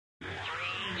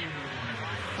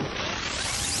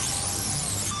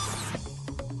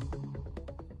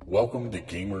Welcome to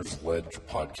Gamersledge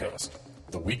Podcast,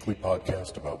 the weekly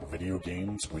podcast about video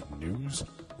games with news,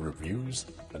 reviews,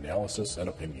 analysis, and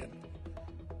opinion.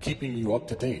 Keeping you up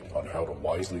to date on how to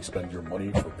wisely spend your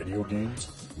money for video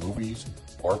games, movies,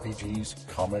 RPGs,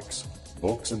 comics,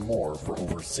 books, and more for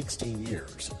over 16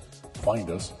 years. Find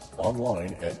us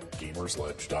online at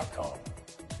Gamersledge.com.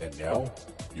 And now,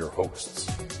 your hosts.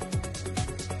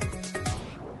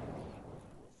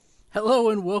 Hello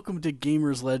and welcome to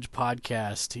Gamersledge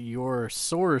Podcast, your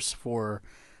source for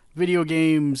video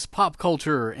games, pop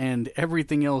culture, and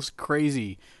everything else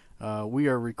crazy. We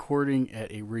are recording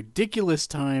at a ridiculous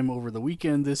time over the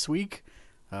weekend this week.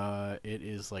 It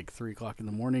is like 3 o'clock in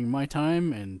the morning my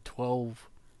time and 12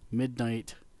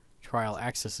 midnight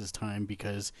TrialAccess's time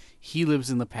because he lives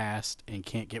in the past and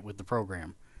can't get with the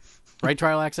program. Right,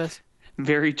 TrialAccess?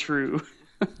 Very true.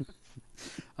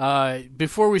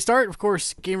 Before we start, of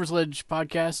course, Gamersledge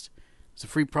Podcast is a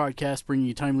free podcast bringing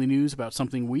you timely news about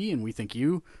something we think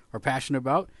you are passionate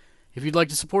about. If you'd like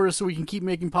to support us so we can keep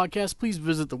making podcasts, please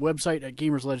visit the website at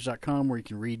Gamersledge.com where you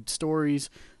can read stories,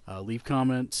 leave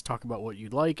comments, talk about what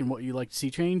you'd like and what you'd like to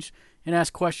see changed, and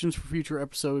ask questions for future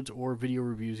episodes or video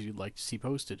reviews you'd like to see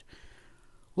posted.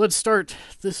 Let's start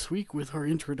this week with our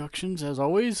introductions, as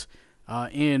always,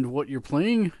 and what you're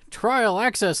playing.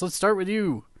 TrialAccess, let's start with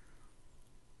you.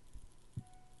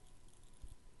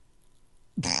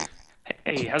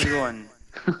 Hey, how's it going?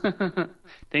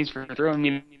 Thanks for throwing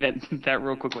me that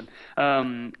real quick one.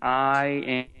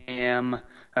 I am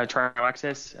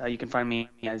TrialAccess. You can find me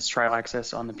as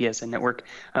TrialAccess on the PSN network.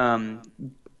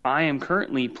 I am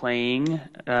currently playing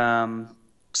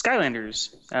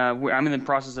Skylanders. I'm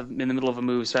in the middle of a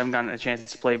move, so I haven't gotten a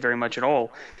chance to play very much at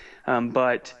all.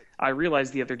 But I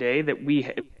realized the other day that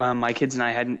my kids and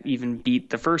I hadn't even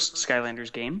beat the first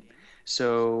Skylanders game,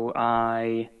 so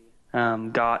I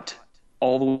got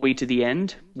all the way to the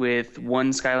end with one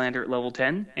Skylander at level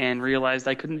 10 and realized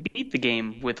I couldn't beat the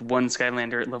game with one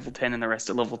Skylander at level 10 and the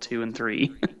rest at level 2 and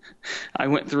 3. I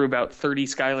went through about 30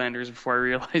 Skylanders before I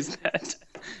realized that.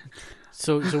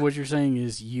 So what you're saying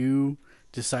is you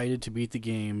decided to beat the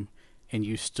game and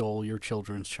you stole your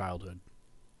children's childhood.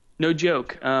 No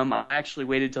joke. I actually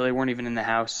waited till they weren't even in the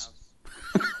house.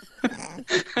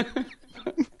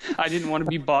 I didn't want to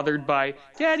be bothered by,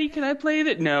 Daddy, can I play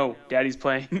that? No, Daddy's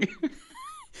playing.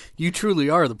 You truly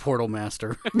are the Portal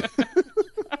Master.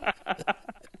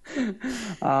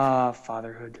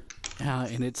 Fatherhood.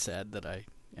 And it's sad that I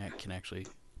can actually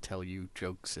tell you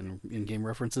jokes and in-game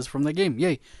references from the game.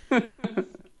 Yay.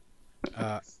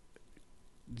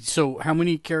 So how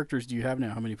many characters do you have now?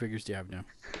 How many figures do you have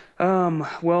now?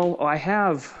 Well, I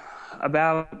have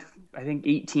about, I think,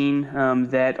 18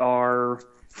 that are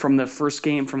from the first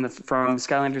game, from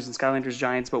Skylanders and Skylanders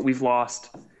Giants, but we've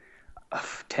lost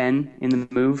 10 in the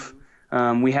move.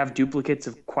 We have duplicates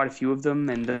of quite a few of them,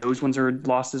 and those ones are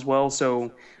lost as well.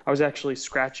 So I was actually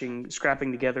scrapping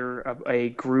together a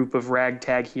group of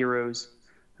ragtag heroes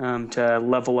to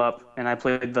level up, and I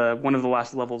played one of the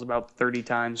last levels about 30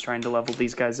 times trying to level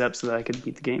these guys up so that I could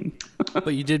beat the game.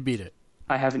 But you did beat it.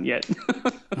 I haven't yet.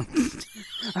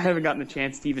 I haven't gotten a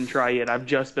chance to even try yet. I've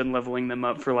just been leveling them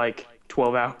up for like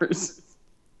 12 hours.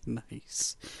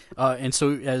 Nice. And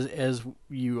so, as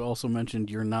you also mentioned,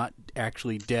 you're not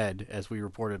actually dead, as we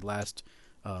reported last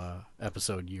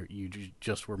episode. You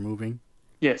just were moving?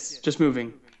 Yes, just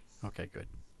moving. Okay, good.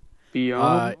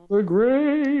 Beyond the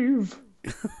grave.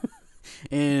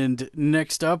 And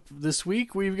next up this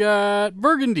week, we've got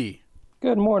Burgundy.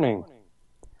 Good morning.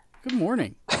 Good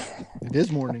morning. It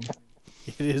is morning.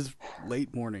 It is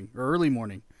late morning, or early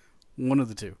morning. One of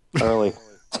the two. Early.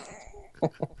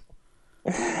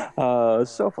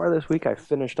 So far this week, I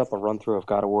finished up a run-through of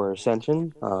God of War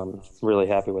Ascension. Really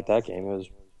happy with that game. It was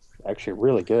actually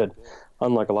really good.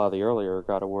 Unlike a lot of the earlier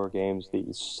God of War games, the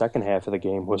second half of the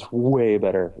game was way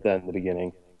better than the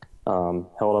beginning.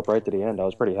 Held up right to the end. I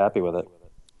was pretty happy with it.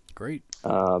 Great.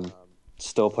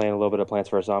 Still playing a little bit of Plants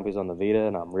vs. Zombies on the Vita,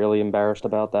 and I'm really embarrassed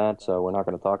about that, so we're not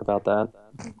going to talk about that.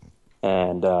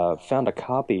 And found a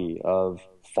copy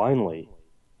finally,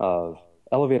 of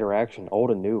Elevator Action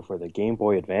Old and New for the Game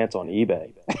Boy Advance on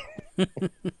eBay,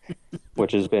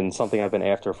 which has been something I've been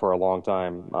after for a long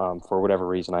time. For whatever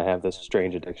reason, I have this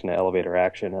strange addiction to Elevator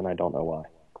Action, and I don't know why.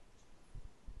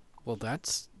 Well,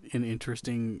 that's an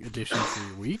interesting addition for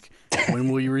your week.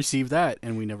 When will you receive that?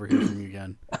 And we never hear from you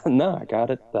again. No, I got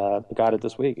it. Got it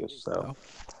this week. So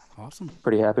awesome.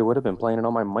 Pretty happy with it. Been playing it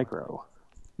on my micro.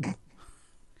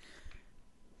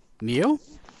 Neo?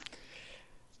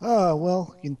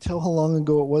 Well, you can tell how long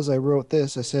ago it was I wrote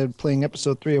this. I said playing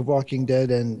episode 3 of Walking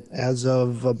Dead, and as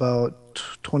of about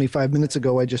 25 minutes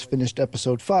ago, I just finished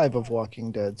episode 5 of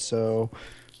Walking Dead. So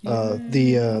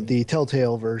the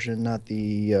Telltale version, not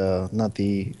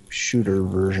the shooter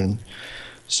version.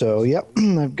 So yep,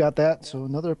 I've got that. So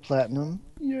another platinum.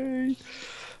 Yay!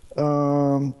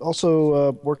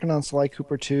 Also working on Sly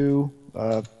Cooper 2.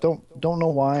 Don't know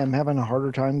why I'm having a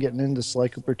harder time getting into Sly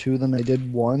Cooper 2 than I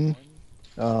did 1.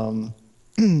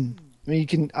 I mean, you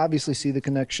can obviously see the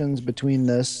connections between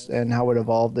this and how it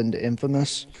evolved into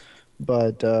Infamous,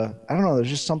 but I don't know. There's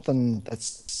just something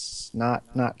that's not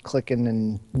clicking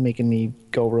and making me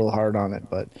go real hard on it.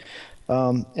 But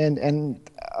and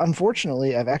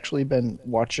unfortunately, I've actually been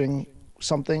watching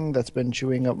something that's been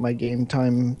chewing up my game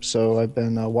time. So I've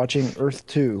been watching Earth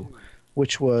 2,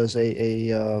 which was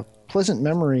a pleasant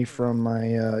memory from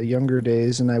my younger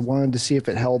days, and I wanted to see if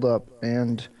it held up,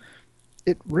 and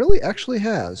it really actually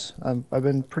has. I've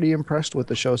been pretty impressed with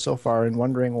the show so far and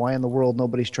wondering why in the world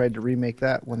nobody's tried to remake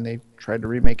that when they tried to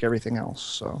remake everything else.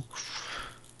 So,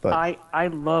 but I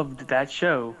loved that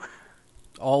show.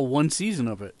 All one season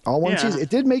of it. all one Yeah. season. It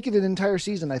did make it an entire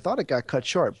season. I thought it got cut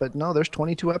short, but no, there's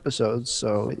 22 episodes,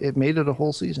 so it made it a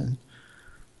whole season.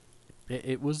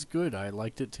 It was good. I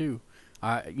liked it too.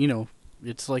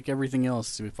 It's like everything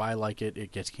else. If I like it,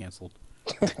 it gets canceled.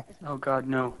 Oh God,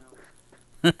 no.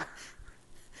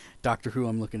 Doctor Who,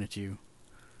 I'm looking at you.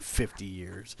 50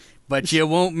 years. But you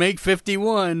won't make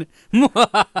 51.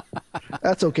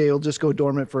 That's okay. It'll just go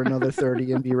dormant for another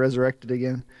 30 and be resurrected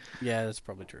again. Yeah, that's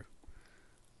probably true.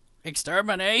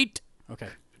 Exterminate! Okay.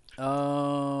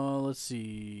 Let's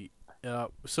see.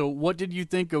 So what did you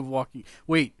think of Walking...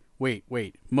 Wait.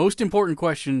 Most important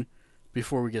question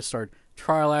before we get started.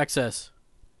 TrialAccess.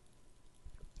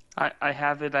 I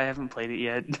have it. I haven't played it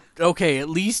yet. Okay, at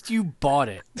least you bought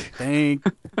it. Thank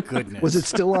goodness. Was it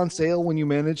still on sale when you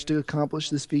managed to accomplish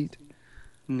this feat?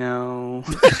 No.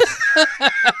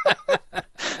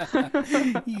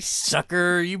 You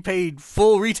sucker. You paid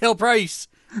full retail price.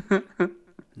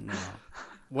 No.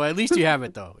 Well, at least you have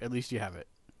it, though. At least you have it.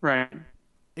 Right.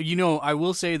 I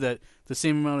will say that the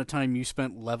same amount of time you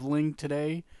spent leveling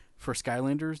today for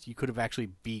Skylanders, you could have actually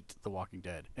beat The Walking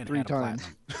Dead and 3 had a times.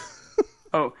 platinum.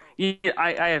 Oh, yeah,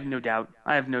 I have no doubt.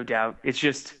 It's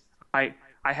just I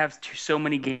have so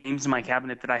many games in my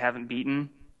cabinet that I haven't beaten.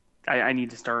 I need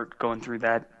to start going through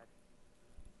that.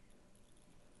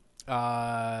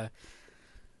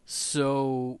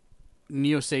 So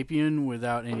Neo Sapien,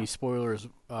 without any spoilers, you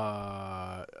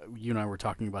and I were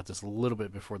talking about this a little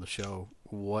bit before the show.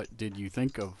 What did you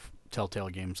think of Telltale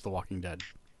Games, The Walking Dead?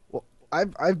 Well,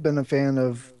 I've been a fan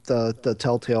of the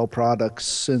Telltale products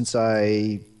since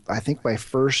I think my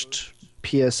first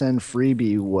PSN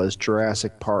freebie was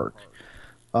Jurassic Park.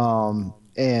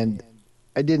 And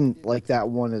I didn't like that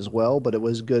one as well, but it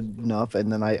was good enough.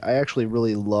 And then I actually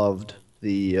really loved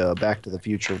the Back to the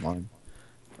Future one.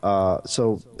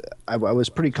 So I was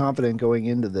pretty confident going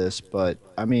into this, but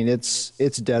I mean, it's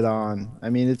dead on. I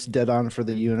mean, it's dead on for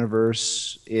the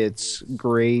universe. It's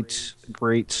great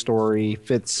story.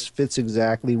 Fits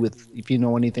exactly with, if you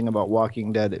know anything about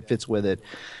Walking Dead, it fits with it.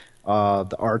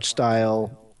 The art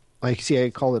style, I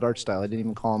call it art style. I didn't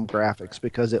even call them graphics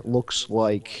because it looks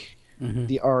like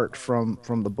the art from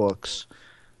the books.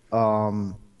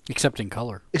 Except in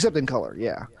color. Except in color,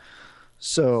 yeah.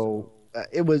 So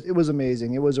it was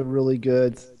amazing. It was a really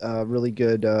good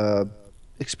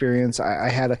experience. I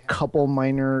had a couple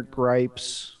minor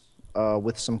gripes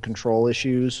with some control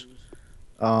issues.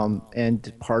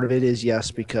 And part of it is,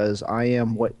 yes, because I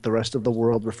am what the rest of the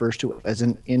world refers to as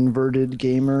an inverted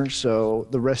gamer. So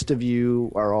the rest of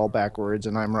you are all backwards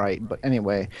and I'm right. But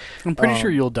anyway. I'm pretty sure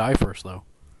you'll die first, though.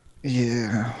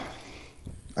 Yeah.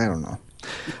 I don't know.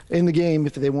 In the game,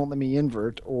 if they won't let me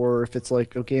invert, or if it's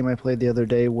like a game I played the other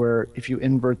day where if you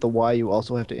invert the Y, you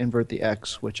also have to invert the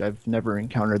X, which I've never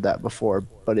encountered that before,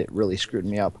 but it really screwed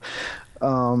me up.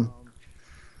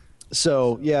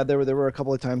 So yeah, there were a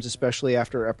couple of times, especially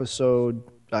after episode.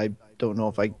 I don't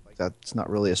know if that's not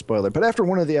really a spoiler, but after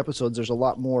one of the episodes, there's a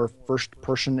lot more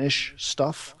first-person-ish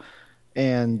stuff,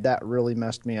 and that really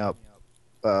messed me up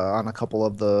on a couple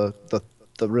of the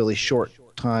really short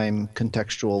time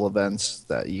contextual events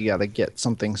that you got to get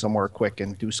something somewhere quick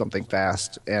and do something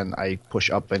fast, and I push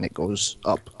up and it goes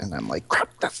up, and I'm like, crap,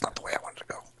 that's not the way I wanted to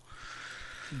go.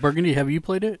 Burgundy, have you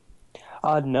played it?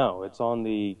 No, it's on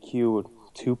the queue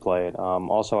to play it.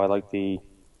 Also, I like the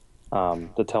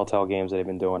Telltale games they've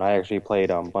been doing. I actually played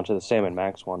a bunch of the Sam &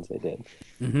 Max ones they did.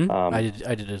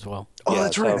 I did as well. Oh, Yeah,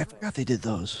 that's right. so- I forgot they did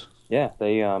those. Yeah,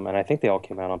 they and I think they all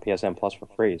came out on PSN Plus for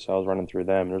free. So I was running through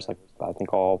them. There's I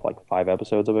think all 5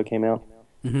 episodes of it came out.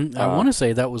 I want to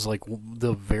say that was like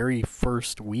the very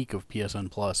first week of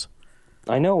PSN Plus.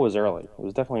 I know it was early. It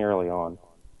was definitely early on.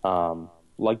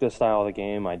 Like the style of the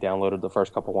game. I downloaded the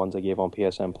first couple ones they gave on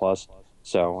PSN Plus,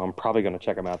 so I'm probably going to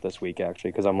check them out this week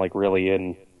actually because I'm like really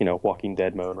in Walking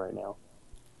Dead mode right now.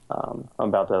 I'm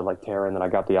about to like tear in, and I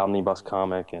got the omnibus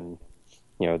comic, and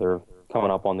they're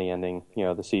coming up on the ending,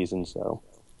 the season, so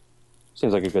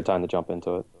seems like a good time to jump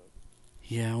into it.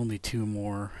 Yeah, only two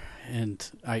more, and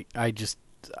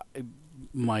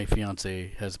my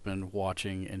fiance has been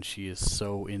watching, and she is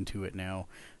so into it now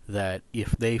that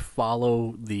if they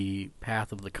follow the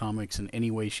path of the comics in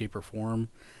any way, shape, or form,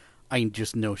 I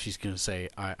just know she's going to say,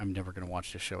 I'm never going to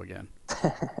watch this show again.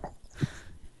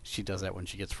 She does that when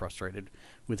she gets frustrated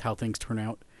with how things turn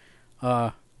out.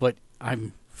 But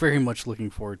I'm very much looking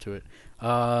forward to it.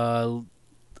 I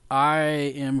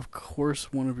am, of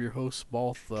course, one of your hosts,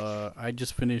 Balth. I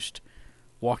just finished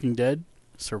Walking Dead,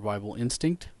 Survival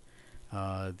Instinct,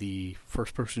 the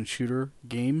first-person shooter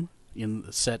game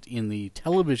set in the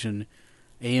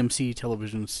AMC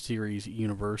television series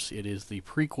universe. It is the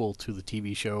prequel to the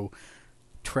TV show,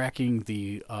 tracking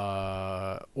the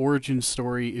origin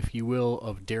story, if you will,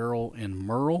 of Daryl and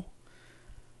Merle.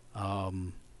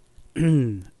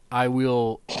 I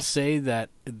will say that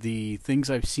the things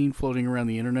I've seen floating around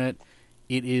the internet,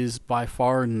 it is by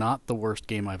far not the worst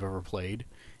game I've ever played.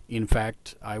 In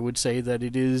fact, I would say that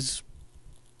it is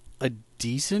a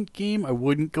decent game. I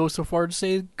wouldn't go so far to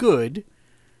say good,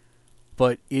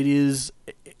 but it's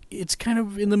kind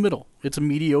of in the middle. It's a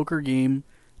mediocre game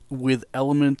with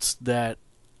elements that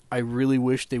I really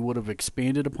wish they would have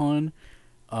expanded upon.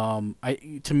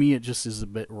 To me, it just is a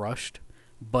bit rushed.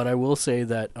 But I will say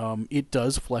that it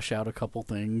does flesh out a couple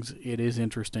things. It is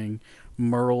interesting.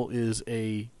 Merle is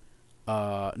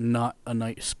not a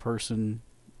nice person,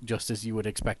 just as you would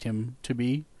expect him to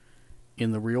be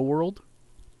in the real world,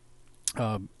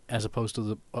 as opposed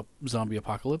to the zombie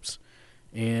apocalypse.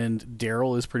 And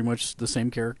Daryl is pretty much the same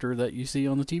character that you see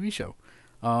on the TV show.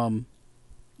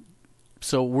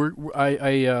 So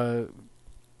I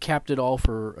capped it all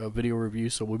for a video review,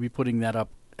 so we'll be putting that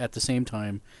up at the same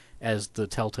time as the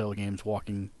Telltale Games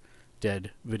Walking Dead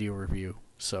video review.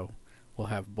 So we'll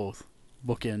have both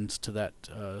bookends to that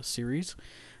series.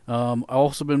 I've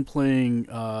also been playing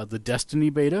the Destiny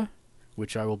beta,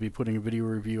 which I will be putting a video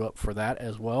review up for that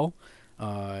as well.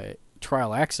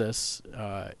 TrialAccess,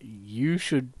 you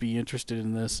should be interested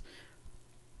in this.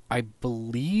 I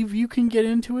believe you can get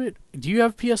into it. Do you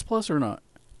have PS Plus or not?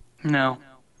 No.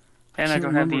 And I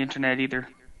don't have the internet either.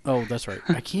 Oh, that's right.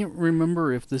 I can't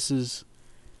remember if this is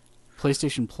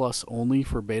PlayStation Plus only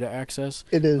for beta access.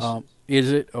 It is.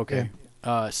 Is it? Okay.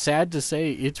 Yeah. Sad to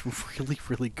say, it's really,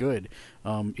 really good.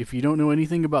 If you don't know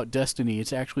anything about Destiny,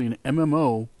 it's actually an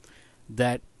MMO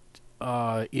that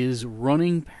is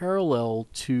running parallel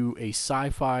to a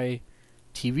sci-fi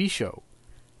TV show.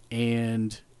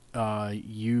 And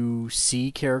you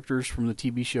see characters from the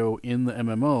TV show in the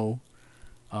MMO.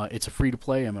 It's a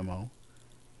free-to-play MMO,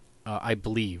 I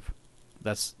believe.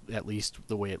 That's at least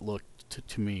the way it looked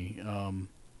to me.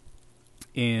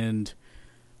 And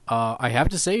I have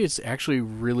to say it's actually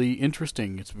really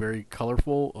interesting. It's very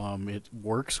colorful. It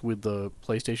works with the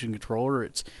PlayStation controller.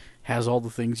 It has all the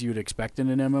things you'd expect in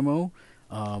an MMO.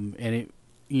 And it,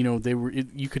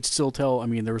 you could still tell. I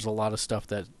mean, there was a lot of stuff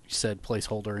that said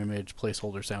placeholder image,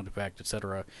 placeholder sound effect,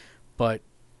 etc. But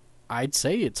I'd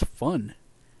say it's fun.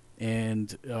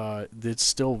 And it's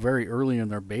still very early in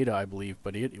their beta, I believe,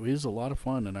 but it is a lot of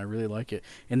fun, and I really like it.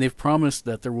 And they've promised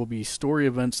that there will be story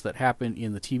events that happen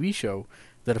in the TV show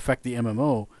that affect the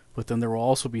MMO, but then there will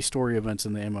also be story events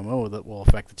in the MMO that will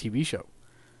affect the TV show.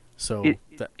 So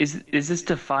is this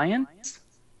Defiance?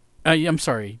 I'm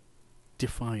sorry,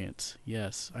 Defiance.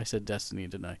 Yes, I said Destiny,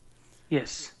 didn't I?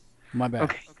 Yes. My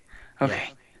bad. Okay.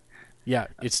 Yeah,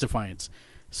 it's Defiance.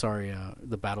 Sorry,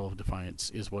 the Battle of Defiance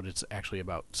is what it's actually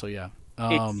about. So yeah,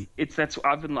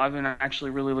 I've been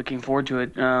actually really looking forward to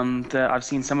it. I've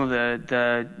seen some of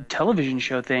the television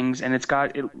show things, and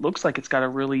it looks like it's got a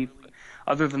really,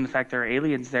 other than the fact there are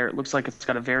aliens there, it looks like it's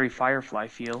got a very Firefly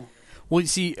feel. Well, you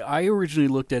see, I originally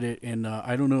looked at it, and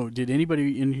I don't know, did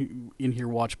anybody in here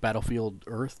watch Battlefield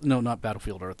Earth? No, not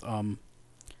Battlefield Earth.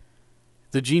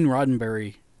 The Gene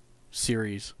Roddenberry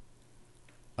series.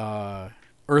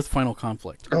 Earth Final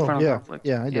Conflict. Conflict.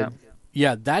 Yeah, I did.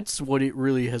 Yeah, that's what it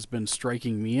really has been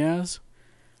striking me as.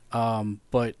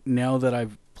 But now that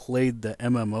I've played the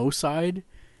MMO side,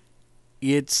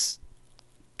 it's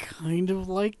kind of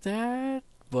like that,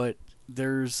 but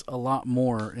there's a lot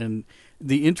more. And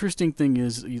the interesting thing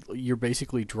is you're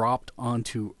basically dropped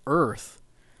onto Earth,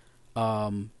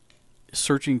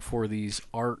 searching for these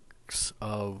arcs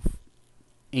of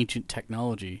ancient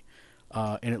technology.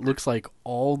 And it looks like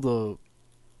all the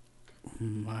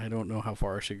I don't know how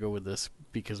far I should go with this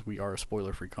because we are a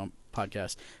spoiler-free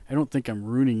podcast. I don't think I'm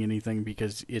ruining anything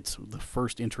because it's the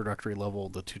first introductory level,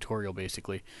 the tutorial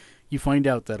basically. You find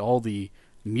out that all the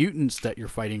mutants that you're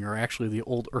fighting are actually the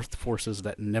old Earth forces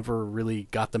that never really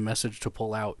got the message to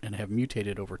pull out and have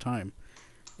mutated over time.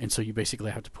 And so you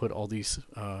basically have to put all these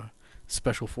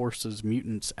special forces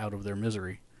mutants out of their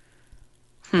misery.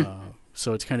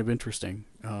 So it's kind of interesting.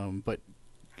 But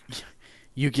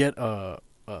you get a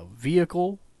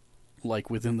vehicle like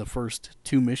within the first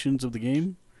 2 missions of the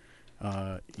game.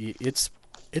 It's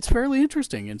fairly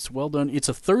interesting. It's well done. It's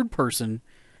a third-person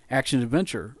action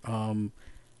adventure. Of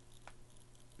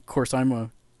course, I'm a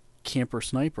camper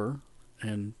sniper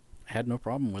and had no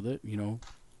problem with it. You know,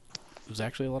 it was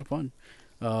actually a lot of fun.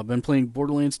 Been playing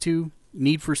Borderlands 2,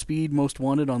 Need for Speed Most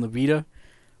Wanted on the Vita,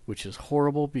 which is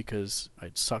horrible because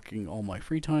it's sucking all my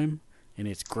free time, and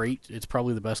it's great. It's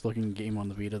probably the best looking game on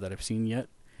the Vita that I've seen yet.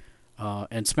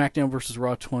 And SmackDown vs.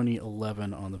 Raw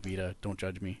 2011 on the Vita. Don't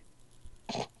judge me.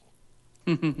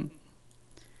 I'm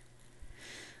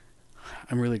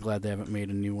really glad they haven't made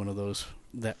a new one of those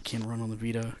that can run on the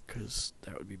Vita, because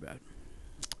that would be bad.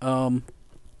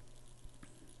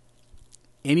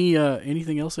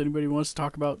 Anything else anybody wants to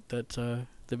talk about that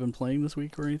they've been playing this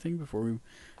week or anything before we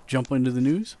jump into the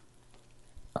news?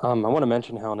 I want to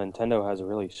mention how Nintendo has a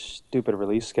really stupid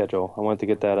release schedule. I wanted to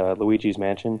get that Luigi's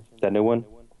Mansion, that new one.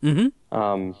 Mm-hmm.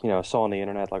 Saw on the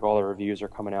internet, like, all the reviews are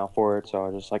coming out for it, so I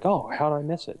was just like, oh, how did I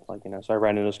miss it? Like, so I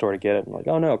ran into the store to get it, and like,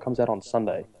 oh no, it comes out on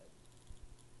Sunday.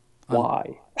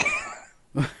 Why?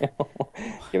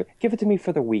 Give it to me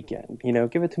for the weekend.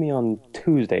 Give it to me on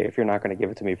Tuesday if you're not going to give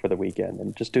it to me for the weekend,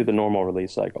 and just do the normal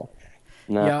release cycle.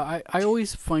 No. Yeah, I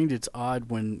always find it's odd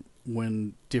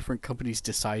when different companies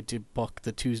decide to buck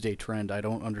the Tuesday trend. I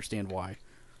don't understand why.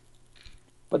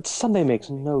 But Sunday makes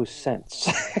no sense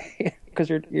because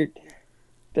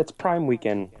that's prime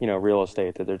weekend, real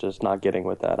estate that they're just not getting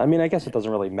with that. I mean, I guess it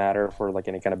doesn't really matter for like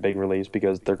any kind of big release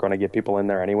because they're going to get people in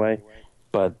there anyway.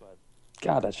 But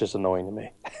God, that's just annoying to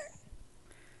me.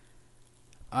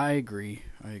 I agree.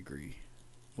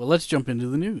 Well, let's jump into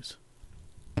the news.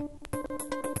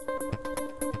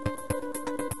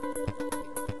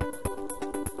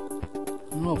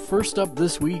 Well, first up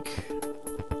this week,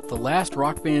 the last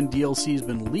Rock Band DLC has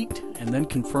been leaked and then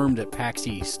confirmed at PAX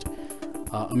East.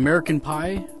 American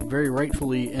Pie very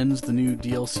rightfully ends the new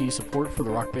DLC support for the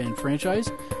Rock Band franchise,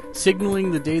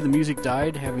 signaling the day the music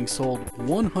died, having sold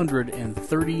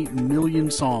 130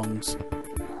 million songs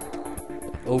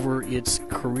over its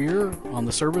career on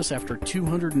the service after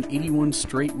 281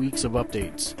 straight weeks of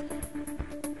updates.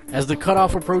 As the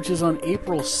cutoff approaches on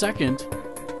April 2nd,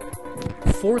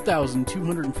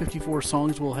 4,254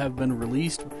 songs will have been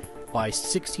released by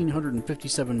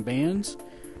 1,657 bands,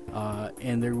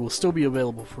 and they will still be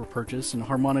available for purchase. And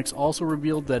Harmonix also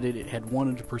revealed that it had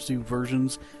wanted to pursue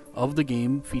versions of the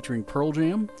game featuring Pearl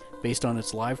Jam, based on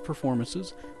its live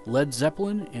performances, Led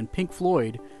Zeppelin, and Pink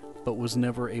Floyd, but was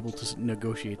never able to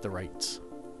negotiate the rights.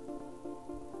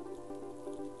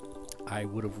 I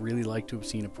would have really liked to have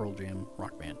seen a Pearl Jam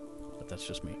rock band, but that's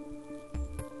just me.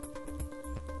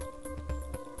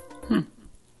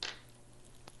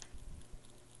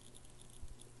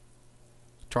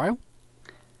 Trial?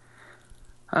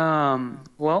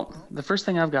 Well, the first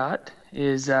thing I've got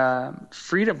is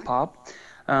Freedom Pop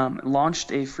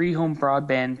launched a free home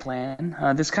broadband plan.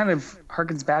 This kind of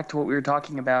harkens back to what we were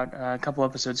talking about a couple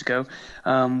episodes ago,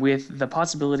 with the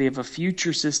possibility of a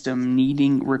future system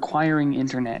requiring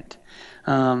internet.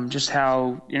 Just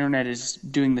how internet is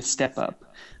doing the step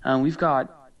up. We've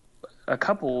got a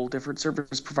couple different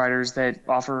service providers that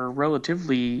offer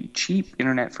relatively cheap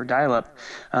internet for dial-up.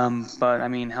 But, I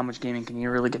mean, how much gaming can you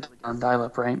really get on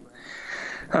dial-up, right?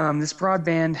 This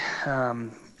broadband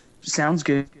sounds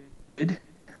good.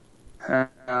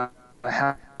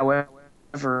 However,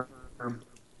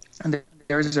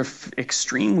 there's an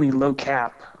extremely low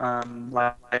cap,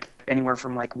 like anywhere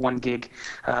from like 1 gig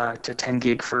to 10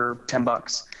 gig for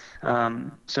 $10.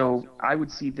 So I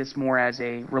would see this more as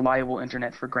a reliable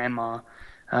internet for grandma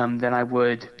than I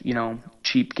would,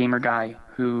 cheap gamer guy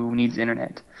who needs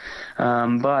internet.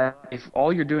 But if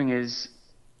all you're doing is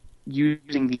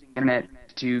using the internet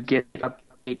to get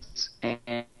updates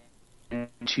and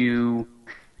to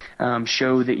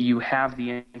show that you have the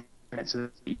internet so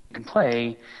that you can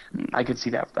play, I could see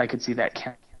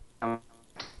that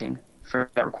counting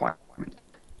for that requirement.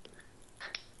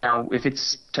 Now, if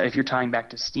you're tying back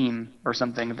to Steam or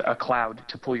something, a cloud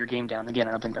to pull your game down, again,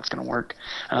 I don't think that's going to work.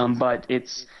 But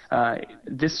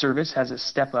this service has a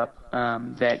step up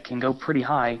that can go pretty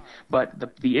high. But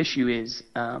the issue is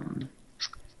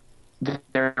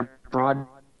their broadband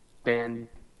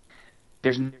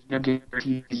there's no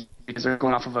guarantee because they're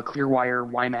going off of a Clearwire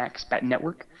WiMAX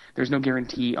network. There's no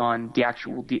guarantee on the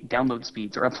actual download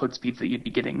speeds or upload speeds that you'd be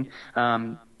getting.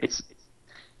 It's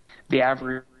the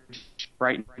average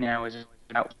right now is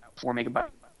about 4 megabytes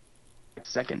a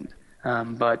second,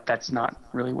 but that's not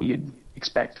really what you'd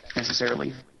expect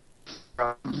necessarily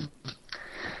from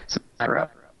some higher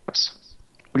apps.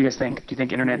 What do you guys think? Do you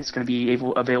think internet's going to be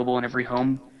available in every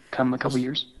home come a couple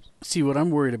years? See, what I'm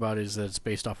worried about is that it's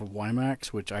based off of WiMAX,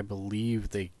 which I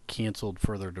believe they canceled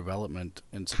further development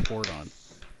and support on.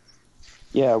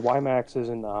 Yeah, WiMAX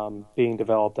isn't being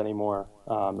developed anymore.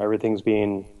 Everything's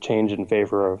being changed in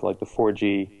favor of like the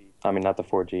 4G. I mean, not the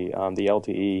 4G. The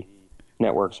LTE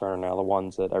networks are now the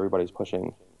ones that everybody's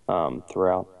pushing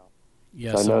throughout.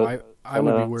 Yeah, so I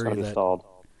would be worried that. Stalled.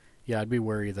 Yeah, I'd be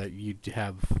worried that you'd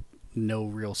have no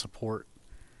real support.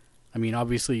 I mean,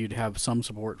 obviously you'd have some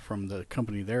support from the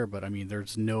company there, but I mean,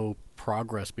 there's no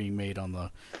progress being made on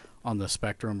the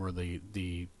spectrum or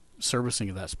the servicing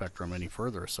of that spectrum any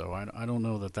further. So I don't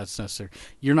know that that's necessary.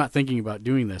 You're not thinking about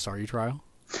doing this, are you, Trial?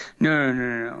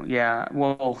 No. Yeah.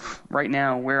 Well, right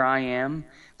now where I am,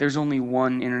 there's only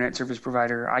one internet service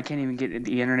provider. I can't even get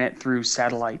the internet through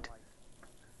satellite.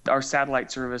 Our satellite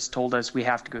service told us we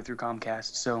have to go through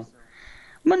Comcast. So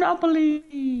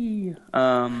monopoly.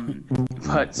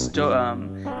 But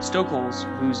Stokel's,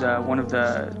 who's one of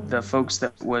the folks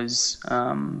that was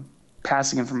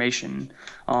passing information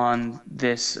on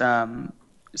this,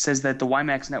 says that the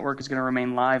WiMAX network is going to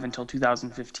remain live until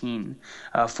 2015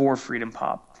 for Freedom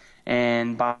Pop,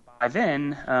 and by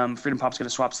then, Freedom Pop's going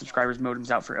to swap subscribers'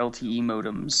 modems out for LTE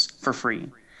modems for free.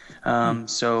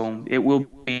 So it will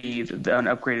be an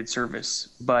upgraded service,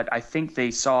 but I think they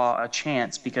saw a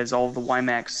chance because all of the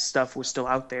WiMAX stuff was still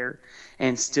out there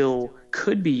and still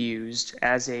could be used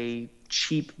as a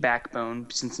cheap backbone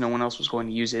since no one else was going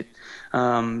to use it,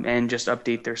 and just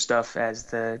update their stuff as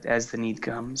the need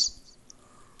comes.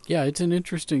 Yeah, it's an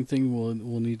interesting thing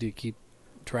we'll need to keep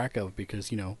track of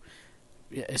because,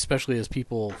 especially as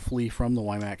people flee from the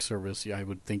WiMAX service, I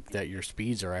would think that your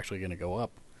speeds are actually going to go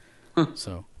up.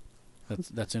 So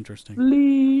that's interesting.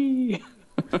 Flee!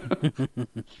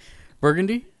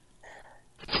 Burgundy?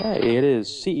 Okay, it is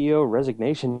CEO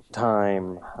resignation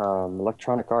time.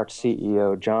 Electronic Arts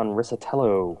CEO John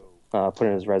Riccitiello put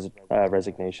in his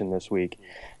resignation this week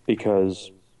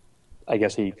because I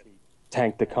guess he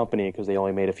tanked the company because they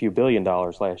only made a few $1 billion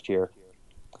last year.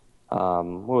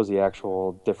 What was the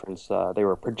actual difference? They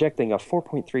were projecting a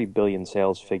 4.3 billion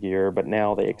sales figure, but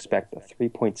now they expect a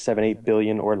 3.78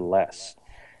 billion or less.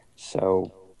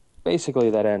 So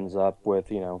basically that ends up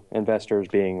with, investors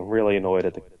being really annoyed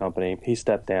at the company. He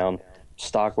stepped down,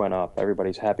 stock went up,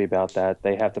 everybody's happy about that.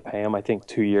 They have to pay him, I think,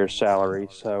 2 years' salary.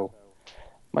 So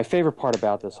my favorite part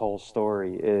about this whole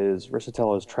story is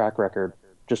Riccitiello's track record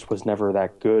just was never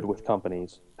that good with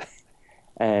companies.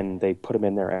 And they put him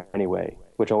in there anyway,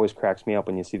 which always cracks me up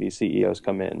when you see these CEOs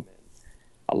come in.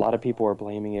 A lot of people are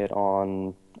blaming it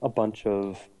on a bunch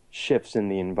of shifts in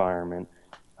the environment,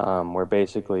 where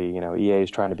basically, EA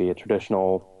is trying to be a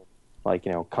traditional,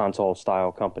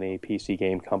 console-style company, PC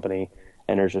game company,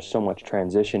 and there's just so much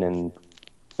transition in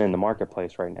the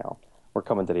marketplace right now. We're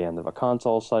coming to the end of a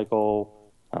console cycle.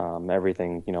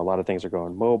 Everything, a lot of things are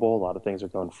going mobile, a lot of things are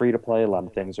going free-to-play, a lot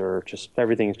of things are just,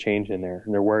 everything is changing there,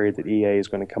 and they're worried that EA is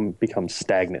going to become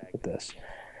stagnant with this.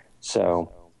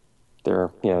 So,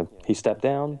 he stepped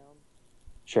down,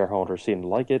 shareholders seem to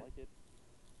like it,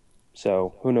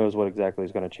 so who knows what exactly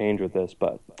is going to change with this,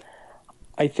 but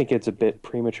I think it's a bit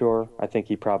premature. I think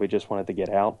he probably just wanted to get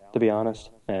out, to be honest,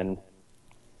 and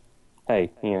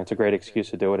hey, it's a great excuse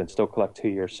to do it and still collect 2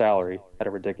 years' salary at a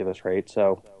ridiculous rate,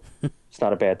 so it's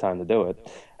not a bad time to do it.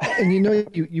 And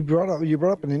you brought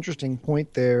up an interesting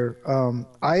point there.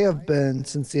 I have been,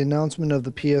 since the announcement of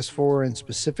the PS4 and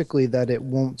specifically that it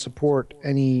won't support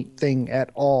anything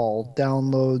at all,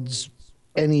 downloads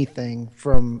anything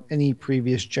from any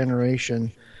previous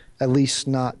generation, at least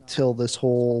not till this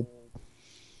whole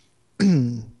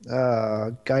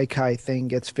Gaikai thing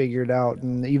gets figured out,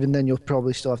 and even then you'll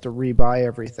probably still have to rebuy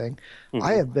everything. Mm-hmm.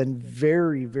 I have been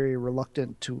very, very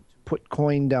reluctant to put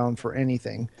coin down for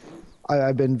anything.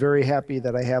 I've been very happy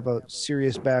that I have a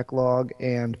serious backlog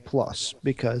and plus,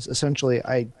 because essentially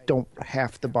I don't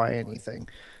have to buy anything.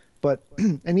 But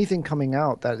anything coming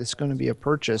out that is going to be a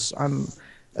purchase, I'm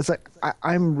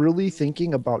really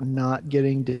thinking about not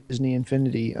getting Disney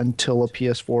Infinity until a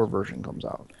PS4 version comes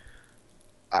out.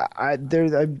 I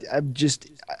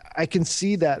can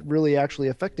see that really actually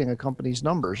affecting a company's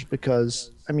numbers because,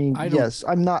 yes,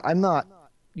 I'm not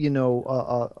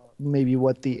maybe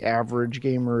what the average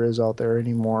gamer is out there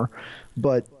anymore.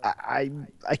 But I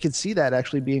could see that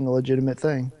actually being a legitimate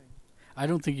thing. I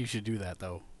don't think you should do that,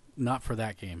 though. Not for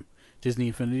that game, Disney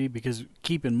Infinity, because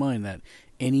keep in mind that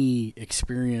any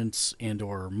experience and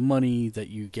or money that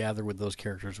you gather with those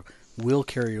characters will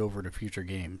carry over to future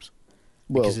games.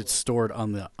 Because it's stored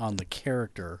on the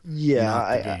character,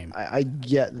 not the game. I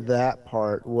get that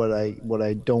part. What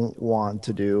I don't want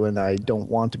to do, and I don't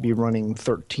want to be running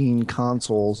 13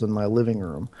 consoles in my living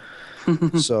room.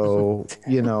 So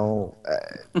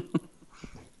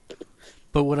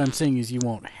But what I'm saying is you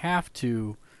won't have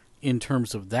to, in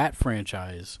terms of that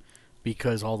franchise,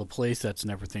 because all the play sets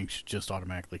and everything should just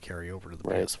automatically carry over to the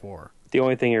PS4. The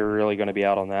only thing you're really going to be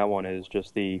out on that one is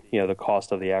just the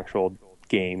cost of the actual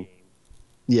game.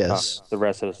 Yes. The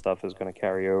rest of the stuff is going to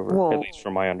carry over, at least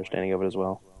from my understanding of it as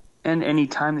well. And any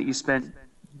time that you spent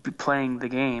playing the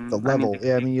game. The level.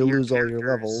 You lose all your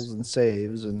levels and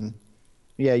saves, and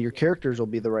your characters will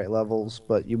be the right levels,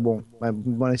 but you won't.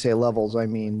 When I say levels, I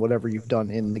mean whatever you've done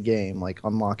in the game, like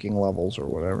unlocking levels or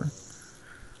whatever.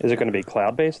 Is it going to be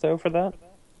cloud-based, though, for that?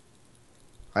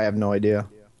 I have no idea.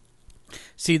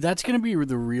 See, that's going to be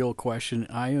the real question.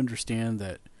 I understand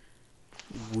that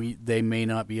they may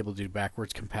not be able to do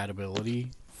backwards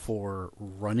compatibility for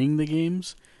running the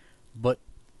games, but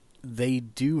they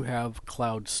do have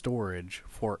cloud storage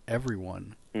for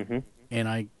everyone. Mm-hmm. And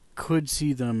I could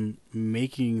see them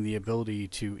making the ability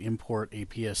to import a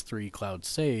PS3 cloud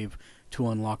save to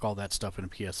unlock all that stuff in a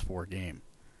PS4 game.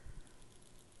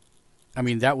 I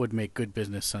mean, that would make good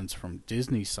business sense from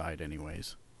Disney's side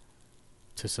anyways,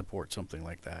 to support something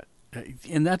like that.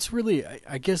 And that's really,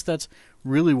 I guess that's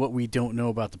really what we don't know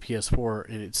about the PS4.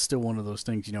 It's still one of those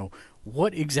things,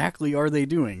 what exactly are they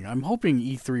doing? I'm hoping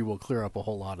E3 will clear up a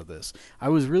whole lot of this. I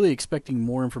was really expecting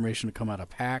more information to come out of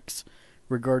PAX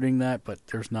regarding that, but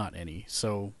there's not any.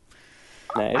 So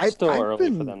it's still early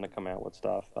for them to come out with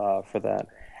stuff for that.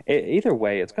 Either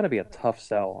way, it's going to be a tough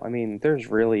sell. I mean, there's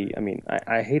really,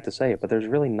 I hate to say it, but there's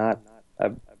really not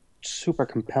a super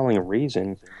compelling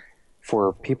reason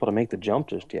for people to make the jump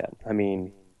just yet. I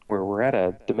mean, we're at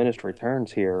a diminished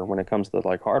returns here when it comes to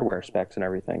like hardware specs and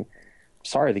everything.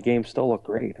 Sorry, the games still look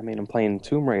great. I mean, I'm playing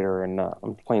Tomb Raider and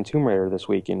I'm playing Tomb Raider this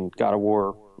week in God of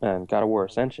War and God of War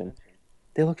Ascension.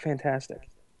 They look fantastic.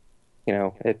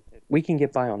 We can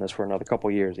get by on this for another couple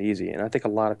of years easy, and I think a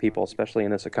lot of people, especially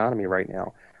in this economy right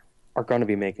now, are going to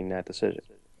be making that decision.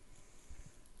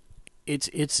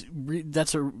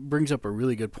 Brings up a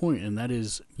really good point, and that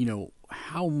is,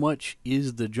 how much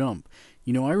is the jump?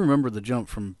 I remember the jump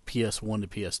from PS1 to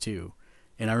PS2,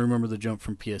 and I remember the jump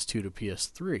from PS2 to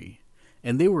PS3,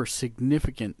 and they were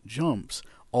significant jumps.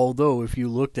 Although, if you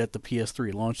looked at the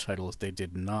PS3 launch titles, they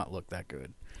did not look that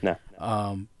good. No.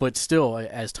 But still,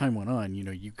 as time went on,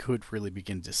 you could really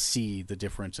begin to see the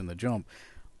difference in the jump.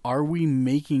 Are we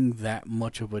making that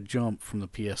much of a jump from the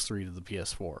PS3 to the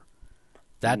PS4?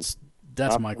 That's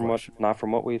my question. Not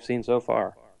from what we've seen so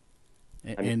far.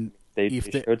 And they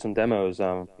showed some demos,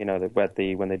 when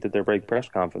they did their break press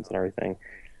conference and everything.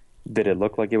 Did it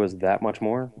look like it was that much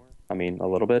more? I mean, a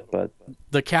little bit, but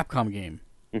the Capcom game.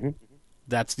 Mm-hmm.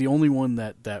 That's the only one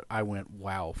that I went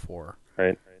wow for.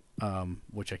 Right.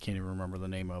 Which I can't even remember the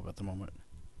name of at the moment.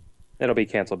 It'll be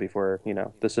canceled before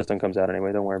the system comes out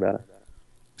anyway. Don't worry about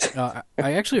it.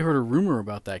 I actually heard a rumor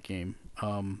about that game,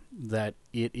 that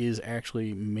it is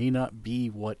actually may not be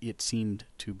what it seemed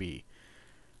to be.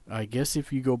 I guess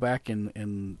if you go back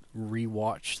and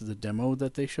rewatch the demo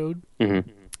that they showed, mm-hmm.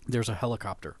 there's a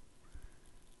helicopter.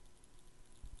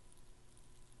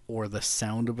 Or the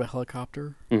sound of a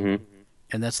helicopter. Mm-hmm.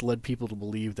 And that's led people to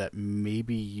believe that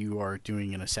maybe you are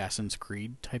doing an Assassin's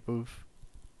Creed type of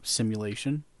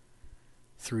simulation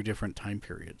through different time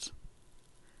periods.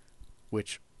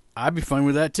 Which, I'd be fine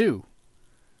with that too.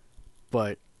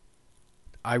 But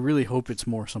I really hope it's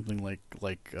more something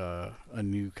like a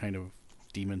new kind of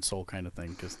Demon Soul kind of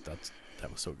thing, because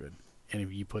that was so good. And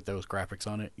if you put those graphics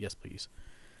on it, yes please.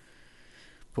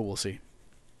 But we'll see.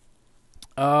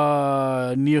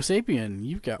 Neosapien,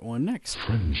 you've got one next.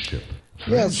 Friendship.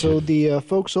 Yeah, so the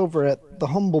folks over at the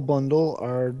Humble Bundle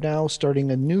are now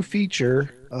starting a new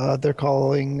feature. They're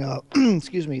calling,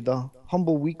 the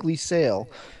Humble Weekly Sale.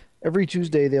 Every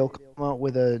Tuesday they'll come out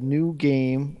with a new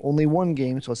game, only one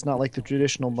game, so it's not like the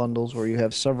traditional bundles where you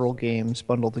have several games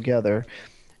bundled together.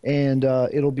 And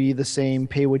it'll be the same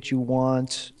pay what you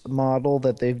want model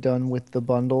that they've done with the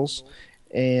bundles.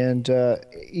 And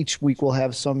each week we'll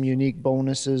have some unique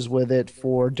bonuses with it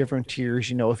for different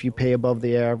tiers. If you pay above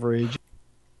the average,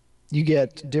 you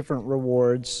get different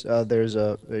rewards. There's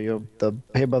the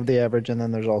pay above the average, and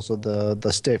then there's also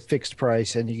the fixed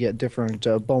price, and you get different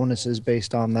bonuses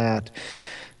based on that.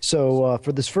 So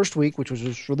for this first week, which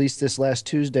was released this last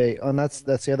Tuesday, and that's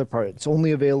the other part. It's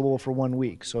only available for 1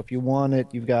 week. So if you want it,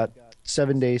 you've got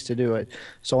 7 days to do it.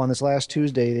 So on this last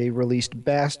Tuesday, they released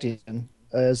Bastion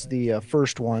as the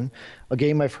first one, a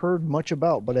game I've heard much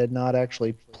about but had not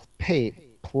actually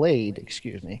played.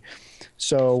 Excuse me.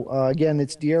 So again,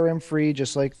 it's DRM free,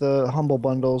 just like the Humble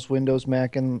Bundles, Windows,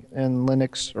 Mac, and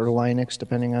Linux or Linux,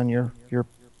 depending on your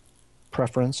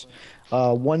preference.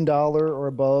 $1 or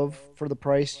above for the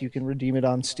price, you can redeem it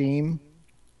on Steam,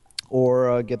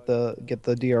 or get the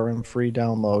DRM free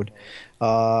download.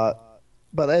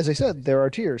 But as I said, there are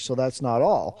tiers, so that's not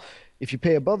all. If you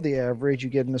pay above the average, you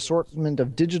get an assortment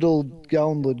of digital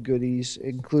download goodies,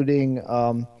 including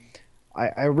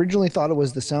I originally thought it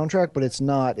was the soundtrack, but it's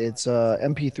not. It's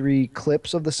MP3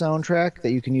 clips of the soundtrack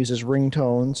that you can use as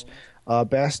ringtones,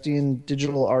 Bastion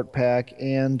digital art pack,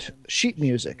 and sheet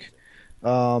music.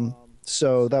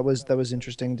 So that was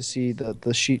interesting to see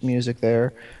the sheet music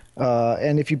there.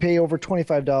 And if you pay over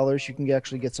 $25, you can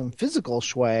actually get some physical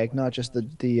swag, not just the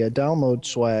download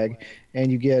swag. And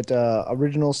you get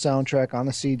original soundtrack on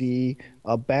a CD,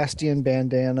 a Bastion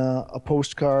bandana, a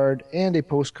postcard, and a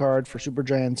postcard for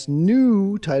Supergiant's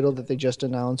new title that they just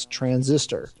announced,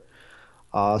 Transistor.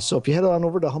 So if you head on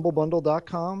over to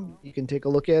humblebundle.com, you can take a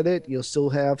look at it. You'll still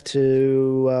have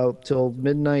to till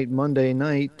midnight Monday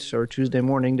night or Tuesday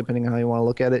morning, depending on how you want to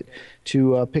look at it,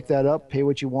 to pick that up, pay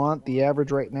what you want. The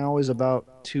average right now is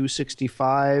about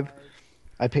 $265.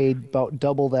 I paid about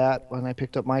double that when I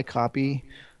picked up my copy.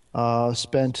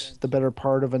 Spent the better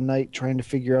part of a night trying to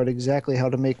figure out exactly how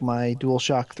to make my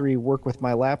DualShock 3 work with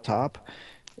my laptop.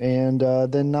 And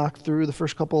then knocked through the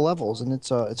first couple of levels, and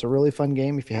it's a really fun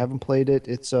game. If you haven't played it,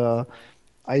 it's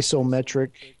isometric,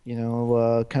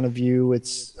 kind of view.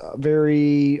 It's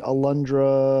very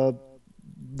Alundra,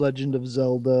 Legend of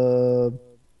Zelda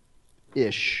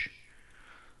ish.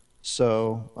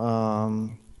 So,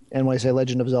 and when I say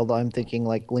Legend of Zelda, I'm thinking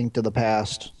like Link to the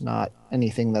Past, not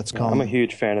anything that's come. I'm a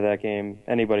huge fan of that game.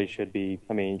 Anybody should be.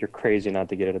 I mean, you're crazy not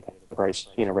to get it at that price,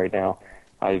 right now.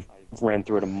 I've ran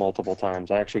through it multiple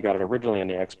times. I actually got it originally on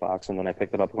the Xbox, and then I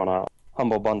picked it up on a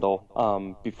Humble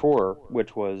Bundle before,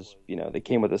 which was, they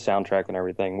came with a soundtrack and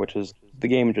everything, which is, the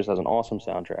game just has an awesome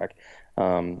soundtrack.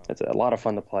 It's a lot of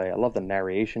fun to play. I love the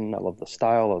narration. I love the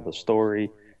style of the story.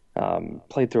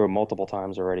 Played through it multiple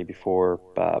times already before.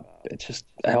 It's just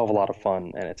a hell of a lot of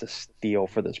fun, and it's a steal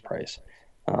for this price.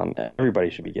 Everybody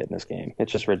should be getting this game.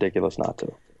 It's just ridiculous not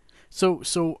to.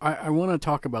 So I want to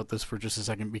talk about this for just a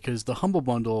second, because the Humble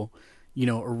Bundle,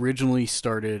 originally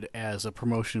started as a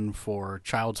promotion for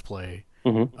Child's Play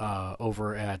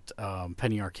over at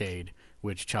Penny Arcade,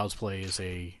 which Child's Play is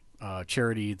a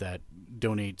charity that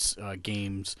donates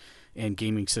games and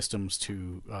gaming systems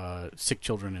to sick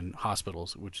children in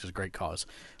hospitals, which is a great cause.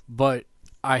 But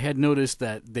I had noticed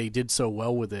that they did so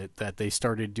well with it that they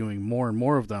started doing more and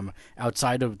more of them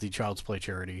outside of the Child's Play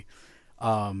charity.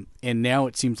 And now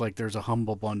it seems like there's a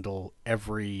Humble Bundle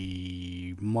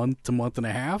every month to month and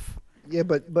a half. Yeah,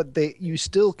 but you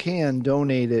still can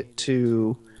donate it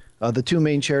to the two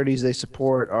main charities they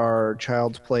support are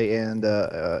Child's Play and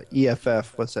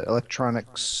EFF. What's that?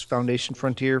 Electronics Foundation,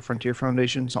 Frontier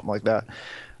Foundation, something like that.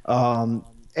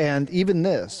 And even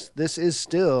this is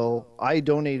still. I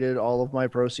donated all of my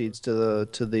proceeds to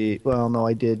the. Well, no,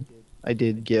 I did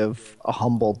give a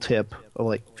humble tip of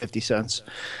like 50 cents.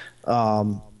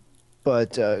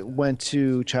 But went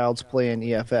to Child's Play and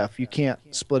EFF. You can't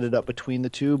split it up between the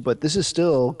two, but this is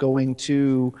still going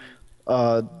to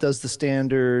does the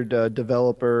standard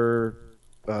developer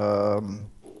what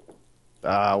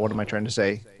am I trying to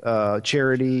say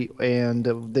charity,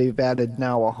 and they've added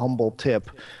now a humble tip,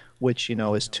 which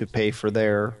is to pay for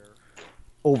their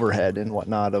overhead and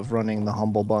whatnot of running the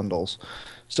Humble Bundles.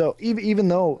 So even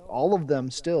though all of them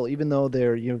still, even though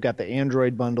you've got the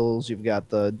Android bundles, you've got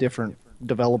the different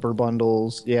developer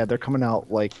bundles, yeah, they're coming out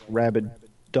like rabid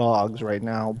dogs right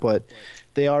now, but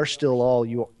they are still all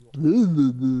you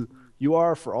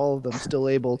are for all of them still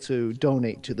able to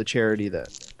donate to the charity that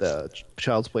the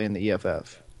Child's Play and the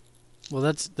EFF. Well,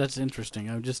 that's interesting.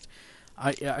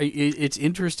 It's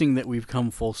interesting that we've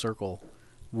come full circle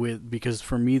because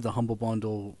for me the Humble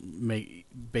Bundle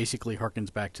basically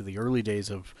harkens back to the early days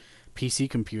of PC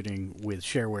computing with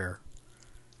shareware,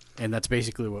 and that's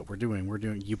basically what we're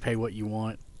doing. You pay what you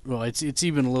want. Well, it's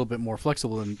even a little bit more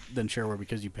flexible than shareware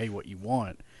because you pay what you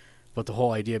want. But the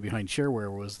whole idea behind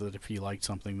shareware was that if you liked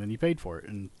something, then you paid for it,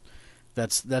 and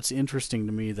that's interesting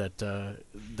to me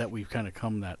that we've kind of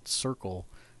come that circle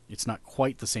It's not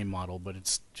quite the same model, but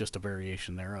it's just a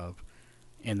variation thereof.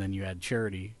 And then you add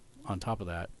charity on top of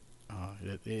that.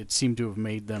 It seemed to have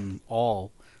made them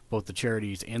all, both the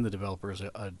charities and the developers,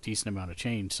 a decent amount of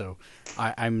change. So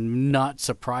I'm not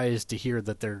surprised to hear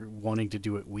that they're wanting to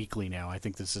do it weekly now. I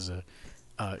think this is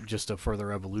just a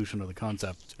further evolution of the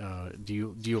concept. Do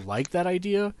you like that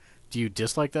idea? Do you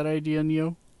dislike that idea,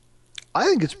 Neo? I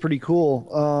think it's pretty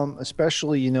cool,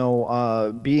 especially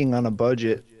being on a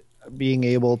budget, being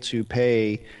able to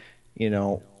pay,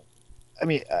 I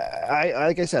mean, I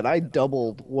like I said, I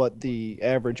doubled what the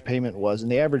average payment was,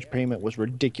 and the average payment was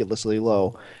ridiculously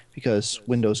low because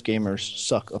Windows gamers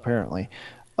suck apparently,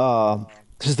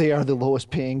 because they are the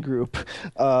lowest paying group.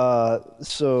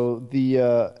 So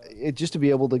just to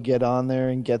be able to get on there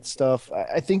and get stuff,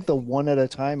 I think the one at a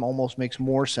time almost makes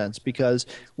more sense because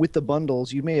with the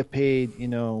bundles, you may have paid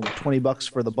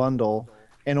 $20 for the bundle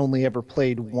and only ever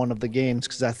played one of the games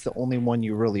because that's the only one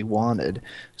you really wanted.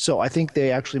 So I think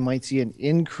they actually might see an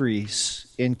increase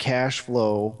in cash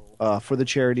flow for the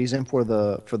charities and for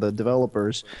the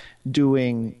developers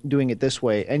doing it this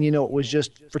way. And it was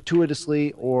just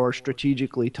fortuitously or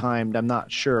strategically timed, I'm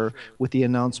not sure, with the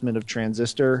announcement of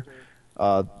Transistor,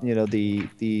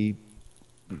 the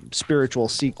spiritual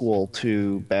sequel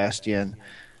to Bastion.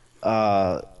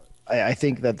 I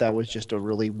think that was just a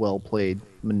really well played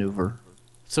maneuver.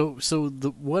 So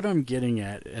what I'm getting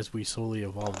at as we slowly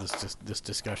evolve this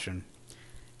discussion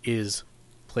is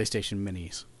PlayStation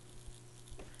Minis.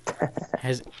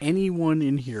 Has anyone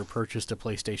in here purchased a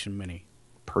PlayStation Mini?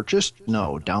 Purchased?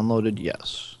 No. Downloaded?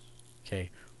 Yes. Okay.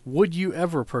 Would you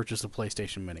ever purchase a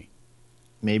PlayStation Mini?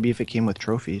 Maybe if it came with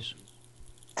trophies.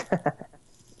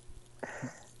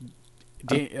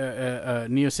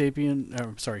 Neo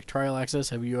Sapien, sorry, TrialAccess,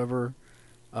 have you ever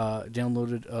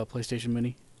downloaded a PlayStation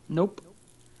Mini? Nope.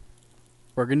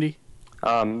 Burgundy?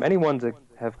 Any ones that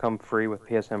have come free with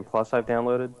PSN Plus I've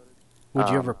downloaded. Would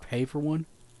you ever pay for one?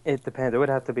 It depends. It would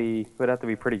have to be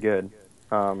pretty good.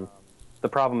 The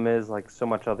problem is so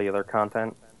much of the other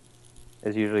content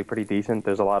is usually pretty decent.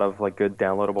 There's a lot of good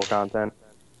downloadable content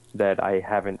that I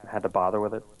haven't had to bother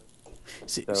with it.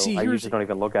 So I usually don't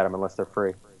even look at them unless they're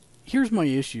free. Here's my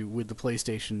issue with the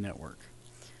PlayStation Network.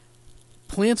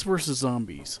 Plants vs.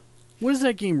 Zombies. What does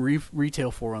that game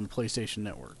retail for on the PlayStation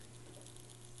Network?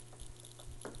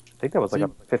 I think that was a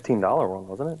 $15 one,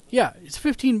 wasn't it? Yeah, it's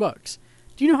 $15.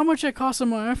 Do you know how much that costs on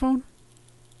my iPhone?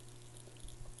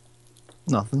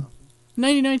 Nothing.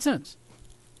 99 cents.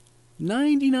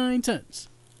 99 cents.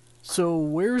 So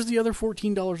where's the other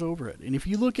 $14 over it? And if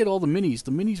you look at all the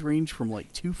minis range from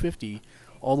 $2.50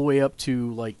 all the way up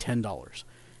to $10.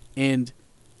 And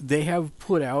they have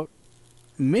put out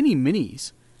many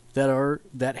minis that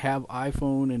have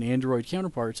iPhone and Android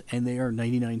counterparts, and they are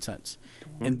 99 cents.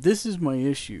 Mm-hmm. And this is my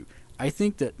issue. I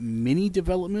think that mini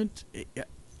development,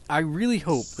 I really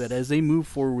hope that as they move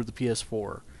forward with the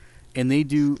PS4, and they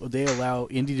allow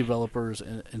indie developers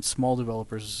and small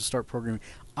developers to start programming,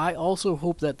 I also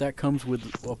hope that comes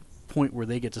with a point where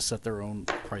they get to set their own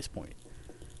price point.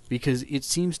 Because it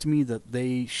seems to me that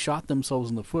they shot themselves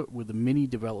in the foot with the mini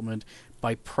development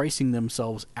by pricing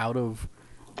themselves out of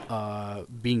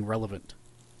being relevant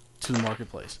to the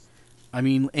marketplace. I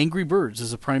mean, Angry Birds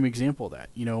is a prime example of that.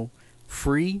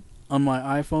 Free on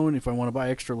my iPhone if I want to buy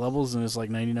extra levels, and it's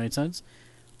 99 cents.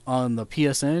 On the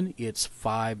PSN, it's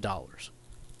 $5.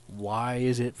 Why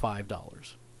is it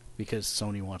 $5? Because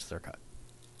Sony wants their cut.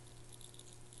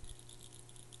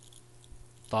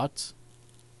 Thoughts?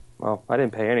 Well, I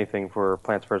didn't pay anything for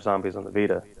Plants vs. Zombies on the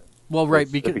Vita. Well,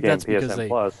 right, because that's PSN because they...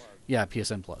 Plus. Yeah,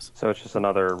 PSN Plus. So it's just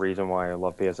another reason why I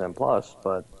love PSN Plus,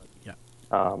 but yeah,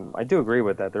 I do agree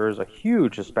with that. There is a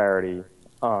huge disparity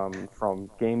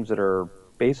from games that are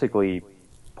basically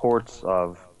ports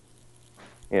of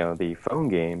the phone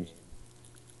games,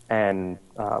 and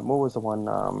what was the one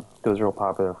that was real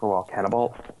popular for a while?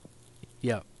 Cannibal.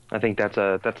 Yeah, I think that's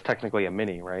technically a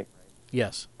mini, right?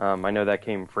 Yes. I know that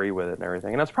came free with it and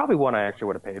everything, and that's probably one I actually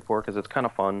would have paid for because it's kind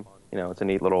of fun. It's a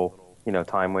neat little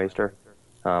time waster.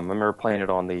 I remember playing it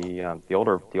on the old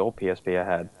PSP I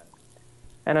had,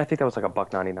 and I think that was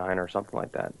 $1.99 or something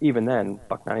like that. Even then,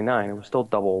 $1.99, it was still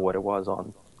double what it was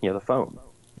on the phone.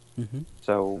 Mm-hmm.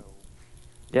 So,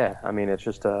 yeah, I mean, it's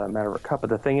just a matter of a cut.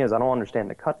 But the thing is, I don't understand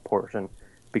the cut portion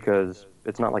because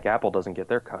it's not like Apple doesn't get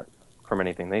their cut from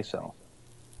anything they sell,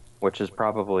 which is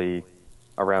probably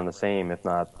around the same, if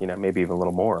not, maybe even a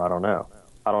little more. I don't know.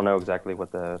 I don't know exactly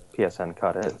what the PSN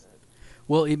cut is.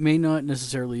 Well, it may not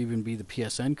necessarily even be the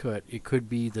PSN cut. It could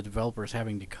be the developers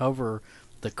having to cover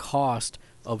the cost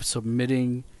of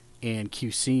submitting and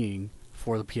QCing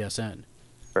for the PSN.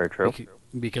 Very true.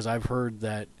 Because I've heard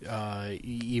that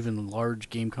even large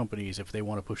game companies, if they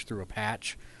want to push through a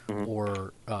patch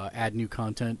or add new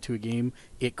content to a game,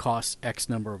 it costs X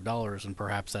number of dollars, and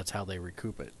perhaps that's how they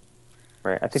recoup it.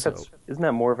 Right. I think isn't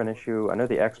that more of an issue? I know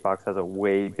the Xbox has a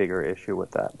way bigger issue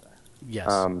with that. Yes.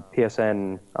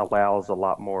 PSN allows a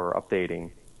lot more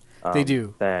updating. They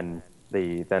do. Than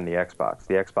the Xbox.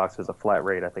 The Xbox is a flat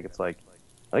rate. I think it's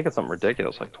something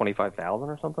ridiculous, like 25,000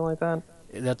 or something like that.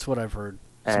 That's what I've heard.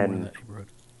 Somewhere in that neighborhood.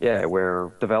 Yeah, where a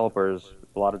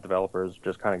lot of developers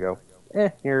just kind of go,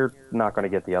 you're not going to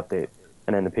get the update.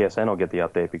 And then the PSN will get the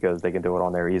update because they can do it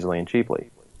on there easily and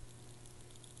cheaply.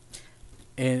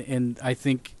 And I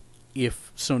think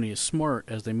if Sony is smart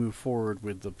as they move forward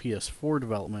with the PS4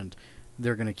 development,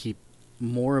 they're going to keep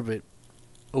more of it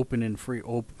open and free,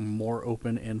 more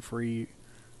open and free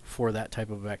for that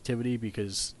type of activity,